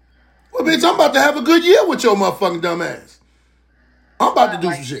 well, bitch, I'm about to have a good year with your motherfucking dumb ass. I'm about to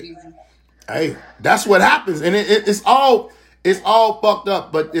do some shit. Hey, that's what happens. And it's all fucked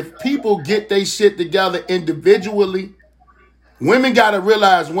up. But if people get their shit together individually, women got to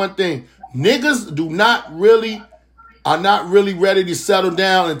realize one thing. Niggas do not really are not really ready to settle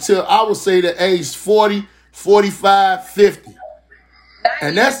down until I would say the age 40, 45, 50.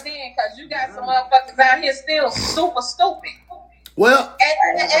 And that's because you got some motherfuckers out here still super stupid. Well,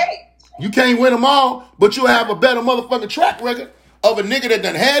 at the age. You can't win them all, but you'll have a better motherfucking track record of a nigga that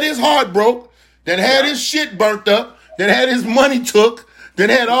done had his heart broke, that had his shit burnt up, that had his money took, that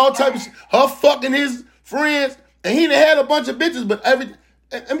had all types of her fucking his friends, and he done had a bunch of bitches, but let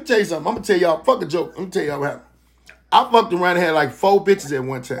me tell you something. I'm gonna tell y'all, fuck a joke. Let me tell y'all what happened. I fucked around and had like 4 bitches at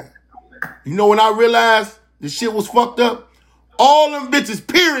one time. You know when I realized the shit was fucked up? All them bitches,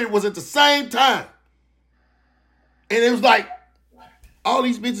 period, was at the same time. And it was like, all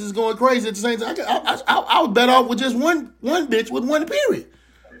these bitches is going crazy at the same time. I was better off with just one bitch with one period.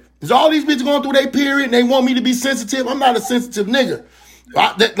 Because all these bitches going through their period and they want me to be sensitive. I'm not a sensitive nigga.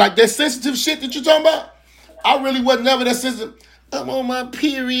 That sensitive shit that you're talking about, I really wasn't never that sensitive. I'm on my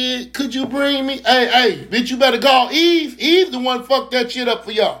period. Could you bring me? Hey, bitch, you better call Eve. Eve the one fucked that shit up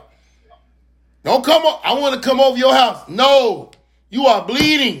for y'all. Don't come up. I want to come over your house. No, you are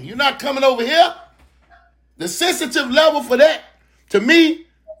bleeding. You're not coming over here. The sensitive level for that, to me,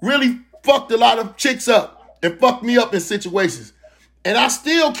 really fucked a lot of chicks up and fucked me up in situations. And I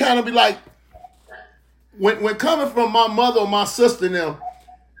still kind of be like, when coming from my mother or my sister now,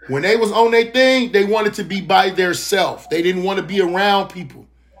 when they was on their thing, they wanted to be by themselves. They didn't want to be around people.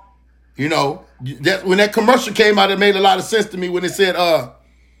 You know, when that commercial came out, it made a lot of sense to me when it said,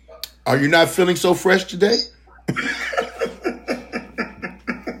 are you not feeling so fresh today?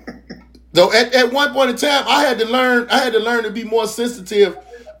 Though at one point in time, I had to learn to be more sensitive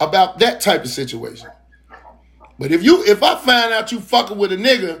about that type of situation. But if I find out you fucking with a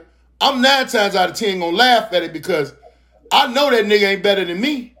nigga, I'm 9 times out of 10 gonna laugh at it because I know that nigga ain't better than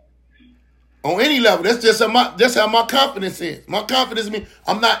me on any level. That's just how my confidence is. My confidence means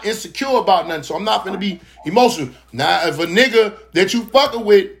I'm not insecure about nothing, so I'm not gonna be emotional. Now, if a nigga that you fucking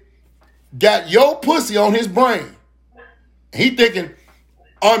with got your pussy on his brain, he thinking,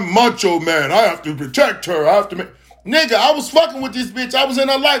 I'm macho man, I have to protect her, Nigga, I was fucking with this bitch. I was in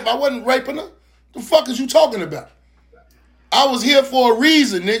her life. I wasn't raping her. The fuck is you talking about? I was here for a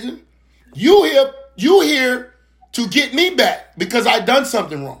reason, nigga. You here to get me back because I done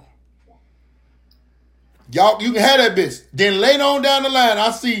something wrong. Y'all, you can have that bitch. Then later on down the line,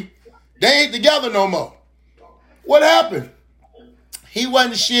 I see they ain't together no more. What happened? He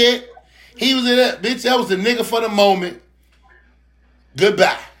wasn't shit. He was in that bitch. That was the nigga for the moment.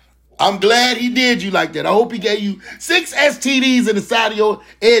 Goodbye. I'm glad he did you like that. I hope he gave you 6 STDs and the side of your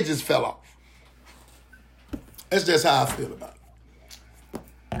edges fell off. That's just how I feel about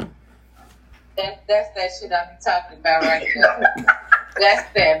it. That's that shit I be talking about right there.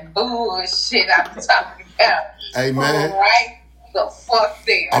 That's that bullshit I be talking about. Hey man. Right the fuck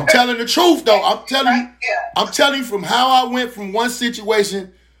there. I'm telling the truth though. I'm telling you from how I went from one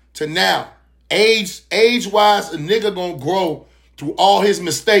situation to now. Age-wise, a nigga gonna grow through all his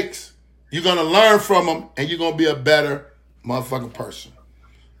mistakes. You're gonna learn from them and you're gonna be a better motherfucking person.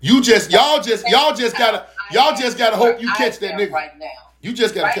 Y'all just gotta hope you catch that nigga. Right now. You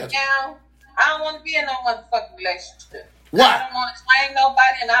just gotta catch now, I don't want to be in no motherfucking relationship. Why? I don't want to claim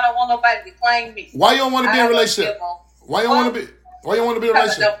nobody and I don't want nobody to claim me. Why you don't want to be in a relationship? Why you don't want to be in a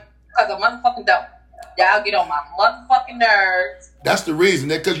relationship? Because I motherfucking don't. Y'all get on my motherfucking nerves. That's the reason.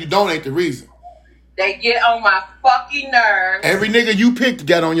 That because you don't ain't the reason. They get on my fucking nerves. Every nigga you picked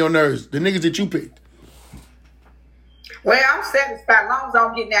got on your nerves. The niggas that you picked. Well, I'm satisfied. As long as I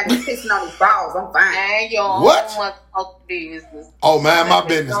don't get down and pissing on his balls, I'm fine. And your What? motherfucking business. Oh, man, my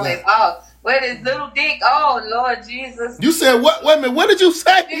business now. Oh, with his little dick. Oh, Lord Jesus. You said what? Wait a minute. What did you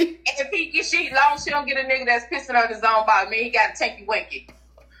say? If he get shit, long as she don't get a nigga that's pissing on his own body, man, he got to take you winky.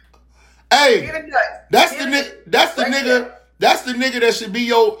 Hey, that's the nigga that should be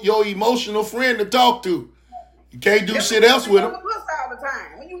your emotional friend to talk to. You can't do shit else with him. All the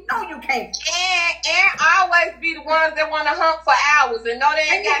time when you know you can't. And always be the ones that want to hump for hours and know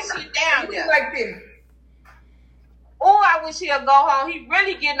they ain't got shit down there. Like this. Oh, I wish he'll go home. He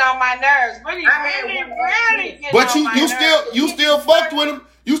really getting on my nerves. Really getting But on my nerves. you still fucked with him.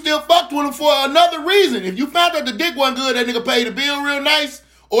 You still fucked with him for another reason. If you found out the dick wasn't good, that nigga paid the bill real nice,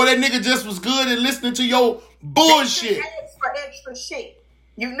 or that nigga just was good and listening to your bullshit. Ask for extra shit.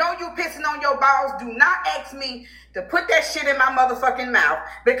 You know you pissing on your balls. Do not ask me to put that shit in my motherfucking mouth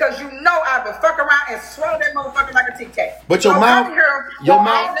because you know I will fuck around and swallow that motherfucker like a Tic Tac. But your mouth, Ain't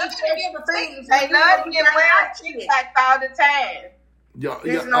nothing to get around Tic Tac all the time.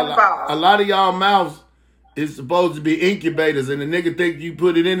 a lot of y'all mouths is supposed to be incubators, and the nigga think you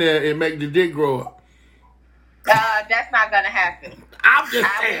put it in there and make the dick grow up. That's not gonna happen. I'm just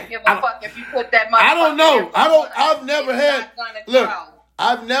I saying. wouldn't give a fuck if you put that motherfucker. I don't know. there. I've never had. Look,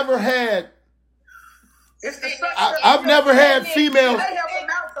 I've never had. I've never had females.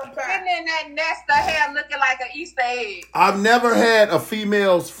 Sitting in that nest of hair looking like an Easter egg. I've never had a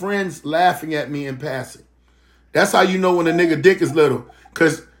female's friends laughing at me in passing. That's how you know when a nigga dick is little.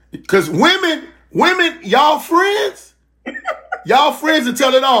 Cause women, y'all friends and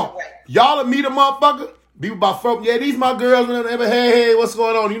tell it all. Y'all will meet a motherfucker, be about folk. Yeah, these my girls. Whenever, hey, what's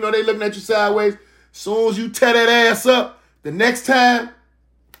going on? You know they looking at you sideways. Soon as you tear that ass up, the next time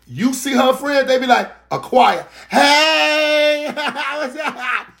you see her friend, they be like, acquire. Hey,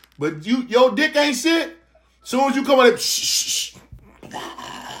 but your dick ain't shit. Soon as you come on, shh.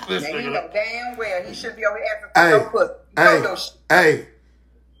 Listen, you know damn well he should be over here for no pussy. Hey,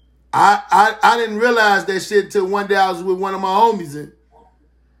 I didn't realize that shit until one day I was with one of my homies and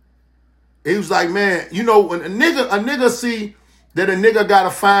he was like, man, you know when a nigga see that a nigga got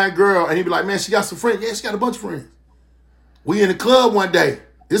a fine girl and he be like, man, she got some friends. Yeah, she got a bunch of friends. We in the club one day.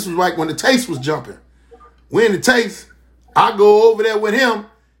 This was like when the Taste was jumping. We in the Taste. I go over there with him.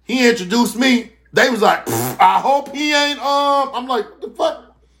 He introduced me. They was like, I hope he ain't, I'm like, what the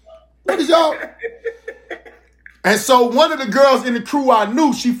fuck? What is y'all? And so one of the girls in the crew I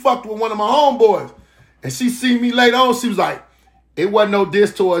knew, she fucked with one of my homeboys. And she seen me later on. She was like, it wasn't no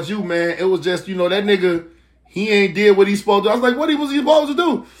diss towards you, man. It was just, you know, that nigga, he ain't did what he supposed to. I was like, what was he supposed to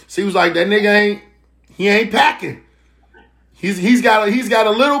do? She was like, that nigga ain't packing. He's got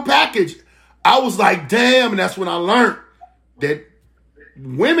a little package. I was like, damn, and that's when I learned that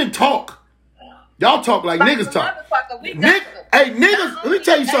women talk. Y'all talk like niggas talk. Niggas, let me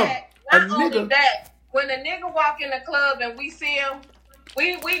tell you something. Only that, when a nigga walk in the club and we see him,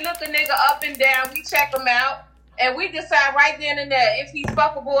 we look a nigga up and down, we check him out, and we decide right then and there if he's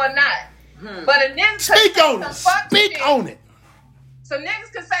fuckable or not. But a nigga speak on it. So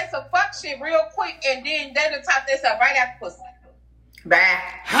niggas can say some fuck shit real quick, and then they done top this up right after pussy. But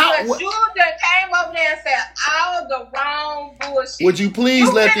you done came over there and said all the wrong bullshit. Would you please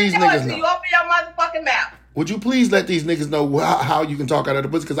let these niggas know? You open your motherfucking mouth. Would you please let these niggas know how you can talk out of the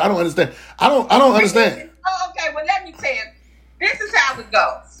pussy? Because I don't understand. I don't understand. Oh, okay. Well, let me tell you. This is how it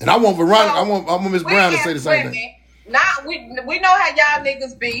goes. And I want Veronica. I want Miss Brown to say the same thing. Now we know how y'all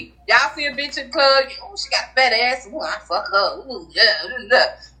niggas be. Y'all see a bitch in the club. Oh, she got a fat ass. Ooh, I fuck her. Ooh, yeah.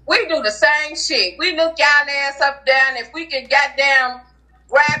 We do the same shit. We look y'all ass up down. If we can goddamn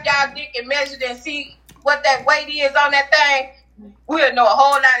grab y'all dick and measure it and see what that weight is on that thing, we'll know a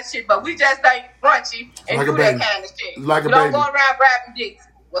whole lot of shit. But we just ain't brunchy and like do that kind of shit. Like we don't go around grabbing dicks.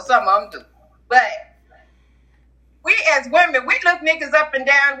 Well, some of them do. But we as women, we look niggas up and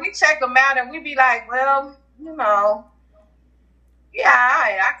down. We check them out and we be like, well, you know, yeah,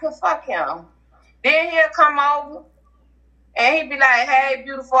 I could fuck him. Then he'll come over and he'd be like, hey,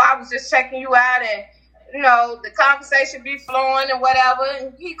 beautiful, I was just checking you out, and you know, the conversation be flowing and whatever,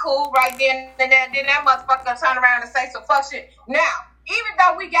 and he cool right then and there. Then that motherfucker turn around and say some fuck shit. Now, even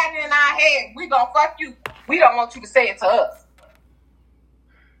though we got it in our head, we gonna fuck you, we don't want you to say it to us.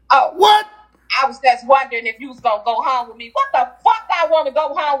 Oh, what? I was just wondering if you was gonna go home with me. What the fuck I want to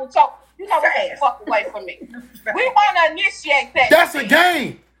go home with you? You know what? Get the fuck away from me. We want to initiate that. That's a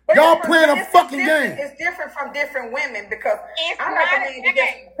game. Y'all playing a fucking game. It's different from different women because I'm not going to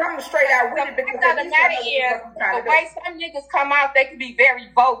just come straight out with it. Because the matter is, the way some niggas come out, they can be very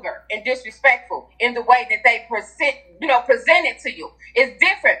vulgar and disrespectful in the way that they present it to you. It's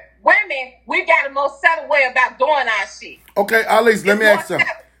different. Women, we got a more subtle way about doing our shit. Okay, Alice, let me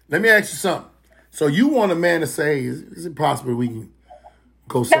ask you something. So you want a man to say, is it possible we can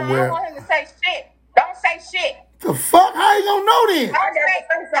go somewhere? No, I don't want him to say shit. Don't say shit. The fuck? How you gonna know then?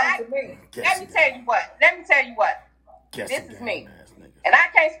 Let me tell you what. This is me. And I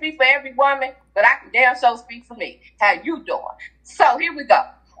can't speak for every woman, but I can damn sure speak for me. How you doing? So here we go.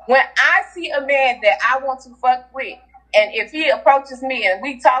 When I see a man that I want to fuck with, and if he approaches me and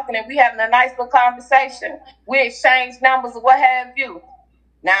we talking and we having a nice little conversation, we exchange numbers or what have you.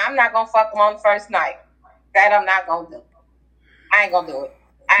 Now, I'm not going to fuck him on the first night. That I'm not going to do. I ain't going to do it.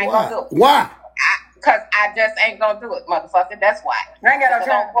 I ain't going to do it. Why? Because I just ain't going to do it, motherfucker. That's why. I ain't got no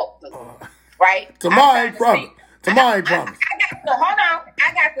time. Right? Tomorrow ain't promise. Tomorrow ain't promise. Hold on.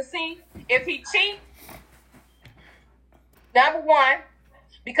 I got to see if he cheat. Number one.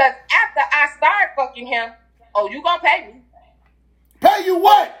 Because after I start fucking him, oh, you going to pay me. Pay you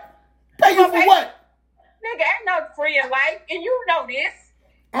what? Pay you for what? Nigga, ain't no free in life. And you know this.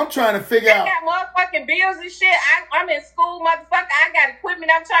 I'm trying to figure out. I got motherfucking bills and shit. I'm in school, motherfucker. I got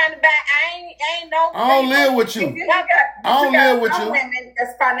equipment I'm trying to buy. I ain't no. I don't live with you. I don't live with you. Women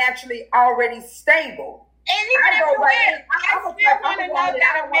that's financially already stable. And even if you is, I still want to know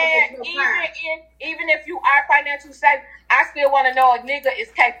that a man, even if you are financially stable, I still want to know a nigga is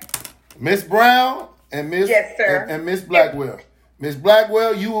capable. Miss Brown and Miss Yes, sir. and Miss Blackwell. Miss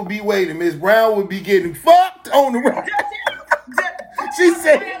Blackwell, you will be waiting. Miss Brown will be getting fucked on the road. She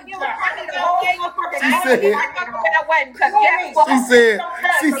said.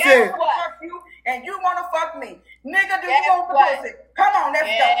 She said. And you want to fuck me. Nigga, do you want the pussy? Come on, let's go.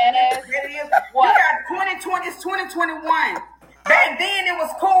 You got 2020s, 2021. Back then it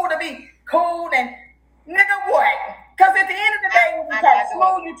was cool to be cool and nigga what? Because at the end of the day, when you talk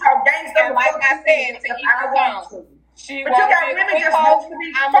smooth, you talk gangster. Like I said, to each I want to. But you got women just supposed to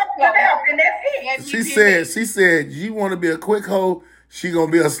be fucked up, and that's it. She said, you want to be a quick hoe, she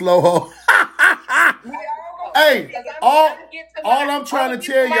gonna be a slow hoe. Hey, all I'm trying to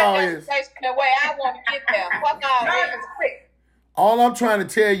tell y'all is, the way I want to get there. Fuck all that. all I'm trying to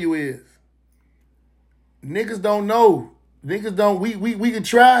tell you is, niggas don't know. Niggas don't. We can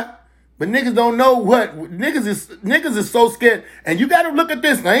try, but niggas don't know what niggas is so scared. And you got to look at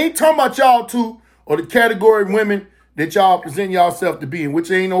this. And I ain't talking about y'all two or the category of women that y'all present yourself to be in, which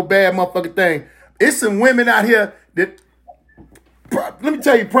ain't no bad motherfucking thing. It's some women out here that. Let me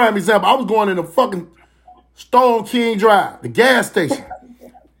tell you a prime example. I was going in a fucking store on King Drive, the gas station.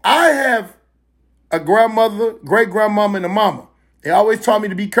 I have a grandmother, great-grandmama, and a mama. They always taught me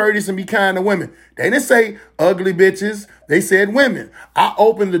to be courteous and be kind to women. They didn't say ugly bitches. They said women. I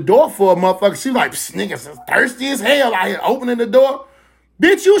opened the door for a motherfucker. She like, niggas is thirsty as hell out here opening the door.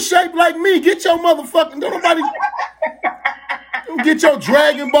 Bitch, you shaped like me. Get your motherfucking, don't nobody, don't get your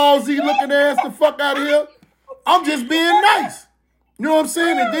Dragon Ball Z looking ass the fuck out of here. I'm just being nice. You know what I'm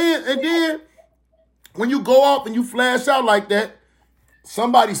saying? And then when you go off and you flash out like that,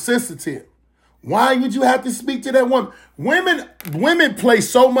 somebody's sensitive. Why would you have to speak to that woman? Women play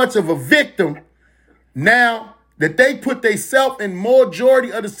so much of a victim now that they put themselves in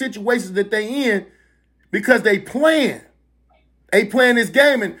majority of the situations that they in because they playing. They playing this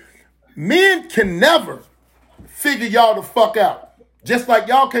game, and men can never figure y'all the fuck out. Just like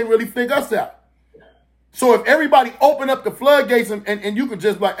y'all can't really figure us out. So if everybody open up the floodgates and you could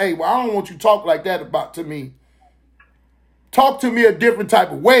just like, hey, well, I don't want you to talk like that about to me. Talk to me a different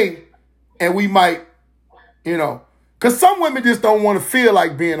type of way, and we might, because some women just don't want to feel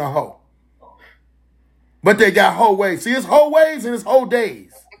like being a hoe. But they got hoe ways. See, it's hoe ways and it's hoe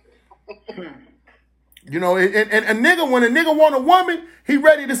days. And a nigga, when a nigga want a woman, he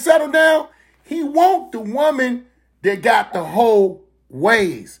ready to settle down. He want the woman that got the hoe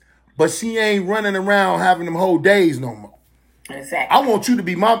ways. But she ain't running around having them whole days no more. Exactly. I want you to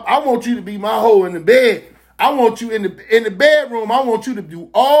be my hoe in the bed. I want you in the bedroom. I want you to do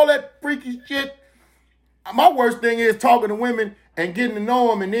all that freaky shit. My worst thing is talking to women and getting to know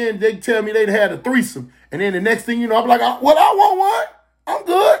them, and then they tell me they'd had a threesome. And then the next thing you know, I'm like, well, I want one. I'm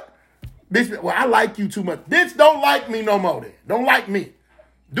good. Bitch, well, I like you too much. Bitch, don't like me no more then. Don't like me.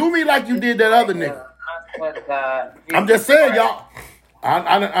 Do me like you did that other nigga. I swear to God. I'm just saying, y'all.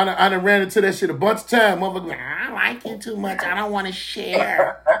 I done ran into that shit a bunch of times. Motherfucker, I like you too much. I don't want to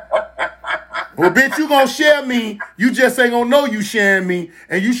share. Well, bitch, you gonna share me. You just ain't gonna know you sharing me.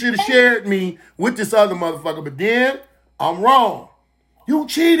 And you should have shared me with this other motherfucker. But then, I'm wrong. You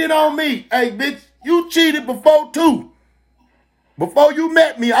cheated on me. Hey, bitch, you cheated before too. Before you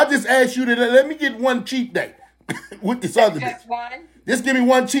met me, I just asked you to let me get one cheat day with this other bitch. Just one? Just give me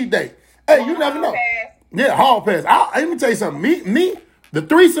one cheat day. Hey, you never know. Yeah, hall pass. Let me tell you something. Me, the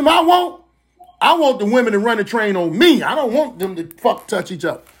threesome I want the women to run the train on me. I don't want them to fuck touch each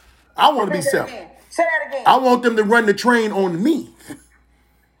other. I want to be selfish. Say that again. I want them to run the train on me.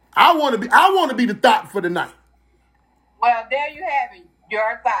 I want to be the thought for the night. Well, there you have it.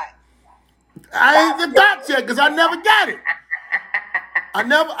 Your thought. I ain't the thought yet because I never got it. I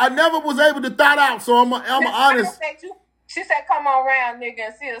never was able to thought out. So I'm honest. She said, "Come on around, nigga,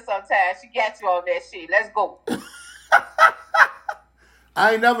 and see us sometime." She got you on that shit. Let's go.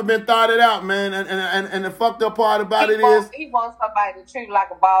 I ain't never been thought it out, man. And the fucked up part about it is he wants somebody to treat like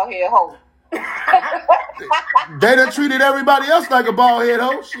a bald head hoe. They done treated everybody else like a bald head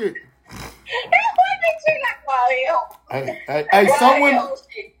hoe. Shit. They treat like a bald head hoe. Hey, some women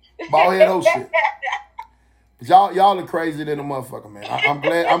bald head hoe shit. Y'all are crazy than a motherfucker, man.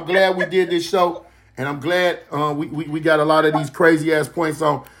 I'm glad we did this show, and I'm glad we got a lot of these crazy ass points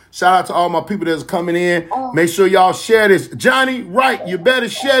on. Shout out to all my people that's coming in. Make sure y'all share this. Johnny Wright, you better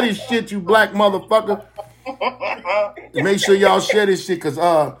share this shit, you black motherfucker. Make sure y'all share this shit, because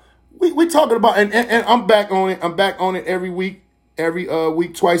we talking about, and I'm back on it. I'm back on it every week,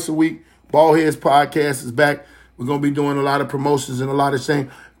 week, twice a week. Baldheads Podcast is back. We're gonna be doing a lot of promotions and a lot of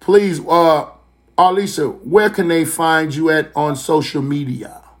things. Please, all Alicia, where can they find you at on social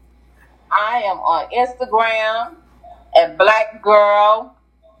media? I am on Instagram at Black Girl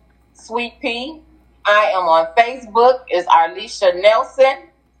Sweet Pea. I am on Facebook as Arlisha Nelson.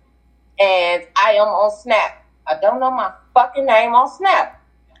 And I am on Snap. I don't know my fucking name on Snap.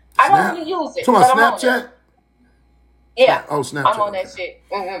 I don't really use it. So on Snapchat? Yeah. Oh, Snapchat. I'm on that shit.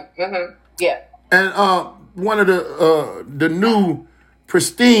 Yeah. And one of the new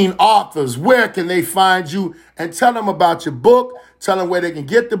pristine authors, where can they find you? And tell them about your book. Tell them where they can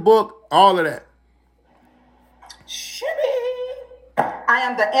get the book. All of that. I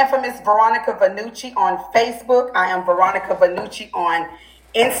am the infamous Veronica Vanucci on Facebook. I am Veronica Vanucci on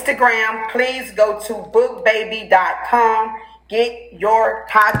Instagram. Please go to bookbaby.com. Get your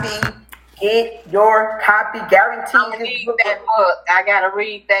copy. Get your copy. Guaranteed. I'm gonna read that book. I gotta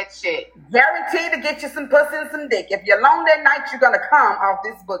read that shit. Guaranteed to get you some pussy and some dick. If you're alone that night, you're gonna come off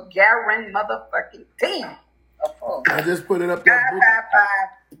this book. Guaranteed motherfucking team. I just put it up there.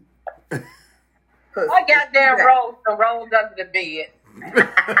 I got damn rolls and rolled under the bed.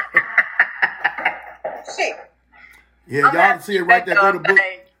 Shit. Yeah, y'all can see it right there. Go to book.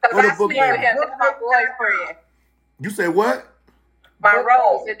 Go to book, baby. That's my boyfriend. You say what? My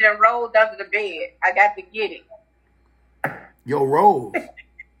rolls and then rolled under the bed. I got to get it. Your rolls.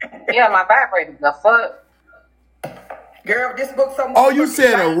 Yeah, my vibrator. The fuck. Girl, this book so much. Oh, you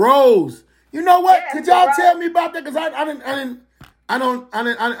said a rose. You know what? Yeah, could y'all rose. tell me about that? Because I don't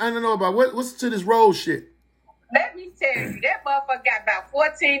know about what's to this rose shit. Let me tell you, that motherfucker got about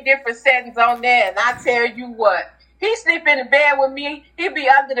 14 different settings on there, and I tell you what, he sleep in the bed with me. He be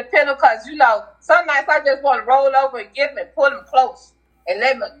under the pillow because, you know, some nights I just want to roll over and get him and pull him close and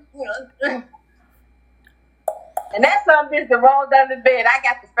let me, you know. And that's something bitch that rolled under the bed. I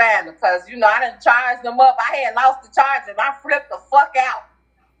got to find him because, you know, I done charged them up. I had lost the charge and I flipped the fuck out.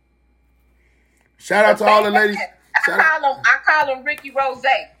 Shout out to all the ladies. I call him Ricky Rose.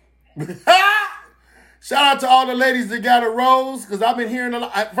 Shout out to all the ladies that got a rose, because I've been hearing a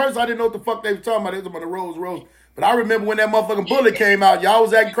lot. At first, I didn't know what the fuck they were talking about. They was about the rose. But I remember when that motherfucking bullet came out. Y'all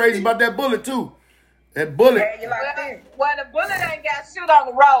was acting crazy about that bullet, too. That bullet. Well, the bullet ain't got shit on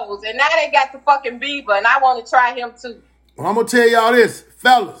the rose, and now they got the fucking Bieber, and I want to try him, too. Well, I'm going to tell y'all this.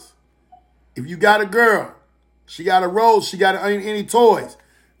 Fellas, if you got a girl, she got a rose, she got any toys,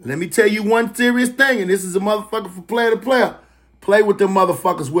 let me tell you one serious thing, and this is a motherfucker for player to player. Play with them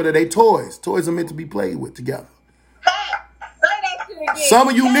motherfuckers with her. They toys. Toys are meant to be played with together. Some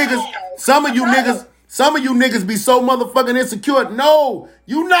of you niggas be so motherfucking insecure. No,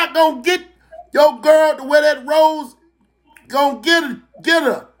 you not gonna get your girl to wear that rose. Gonna get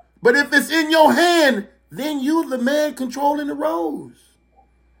her. But if it's in your hand, then you the man controlling the rose.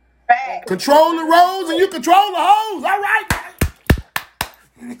 Control the rose and you control the hose. All right.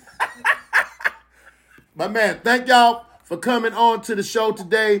 My man, thank y'all for coming on to the show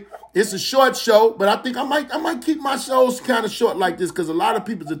today. It's a short show, but I think I might keep my shows kind of short like this because a lot of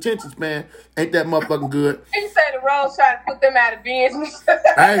people's attention span ain't that motherfucking good. You say the Rose trying to put them out of business.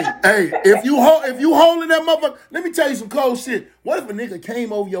 hey, if you holding that motherfucker, let me tell you some cold shit. What if a nigga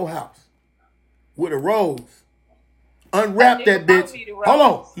came over your house with a rose, unwrapped that bitch? Hold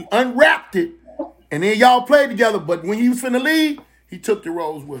on, he unwrapped it, and then y'all played together. But when he was finna leave, he took the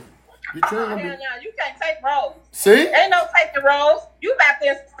rose with him. You can't take Rose. See? Ain't no taking Rose. You about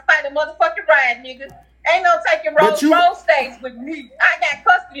to fight a motherfucking ride, nigga. Ain't no taking Rose. Rose stays with me. I got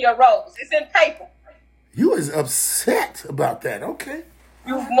custody of Rose. It's in paper. You is upset about that, okay?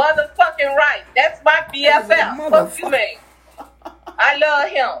 You motherfucking right. That's my BFF. Fuck you, man. I love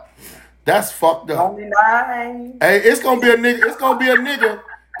him. That's fucked up. Only lie. Hey, it's gonna be a nigga.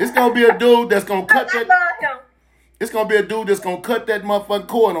 It's gonna be a dude that's gonna cut that. I love him. It's gonna be a dude that's gonna cut that motherfucking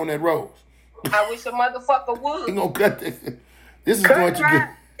cord on that rose. I wish a motherfucker would. He gonna cut this. This is going to get.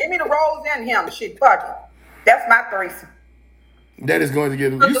 Give me the rose and him. Shit, fuck it. That's my threesome. That is going to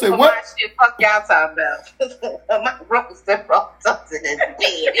get. You say what? My shit, fuck y'all talking about. My rose that brought something in the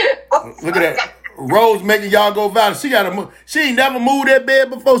bed. Look at that. Rose making y'all go violent. She ain't never moved that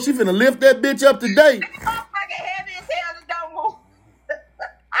bed before. She finna lift that bitch up today. Motherfucker heavy as hell that don't move.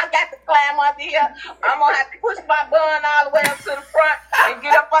 I got to climb under here. I'm gonna have to push my bun all the way up to the front and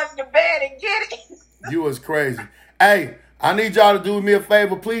get up under the bed and get it. You was crazy. Hey, I need y'all to do me a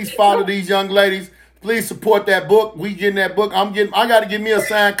favor. Please follow these young ladies. Please support that book. We getting that book. I got to get me a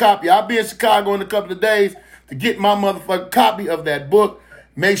signed copy. I'll be in Chicago in a couple of days to get my motherfucking copy of that book.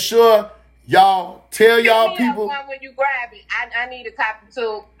 Make sure y'all tell y'all people. When you grab it, I need a copy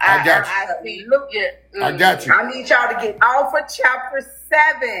too. I got you. I got you. I need y'all to get off of chapter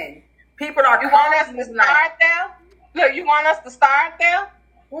 7. People are. You want us to start there? Look, you want us to start there?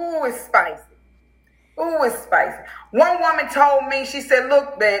 Ooh, it's spicy. Ooh, it's spicy. One woman told me, she said,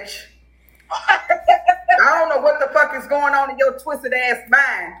 look, bitch, I don't know what the fuck is going on in your twisted ass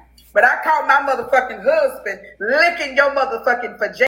mind, but I caught my motherfucking husband licking your motherfucking vagina.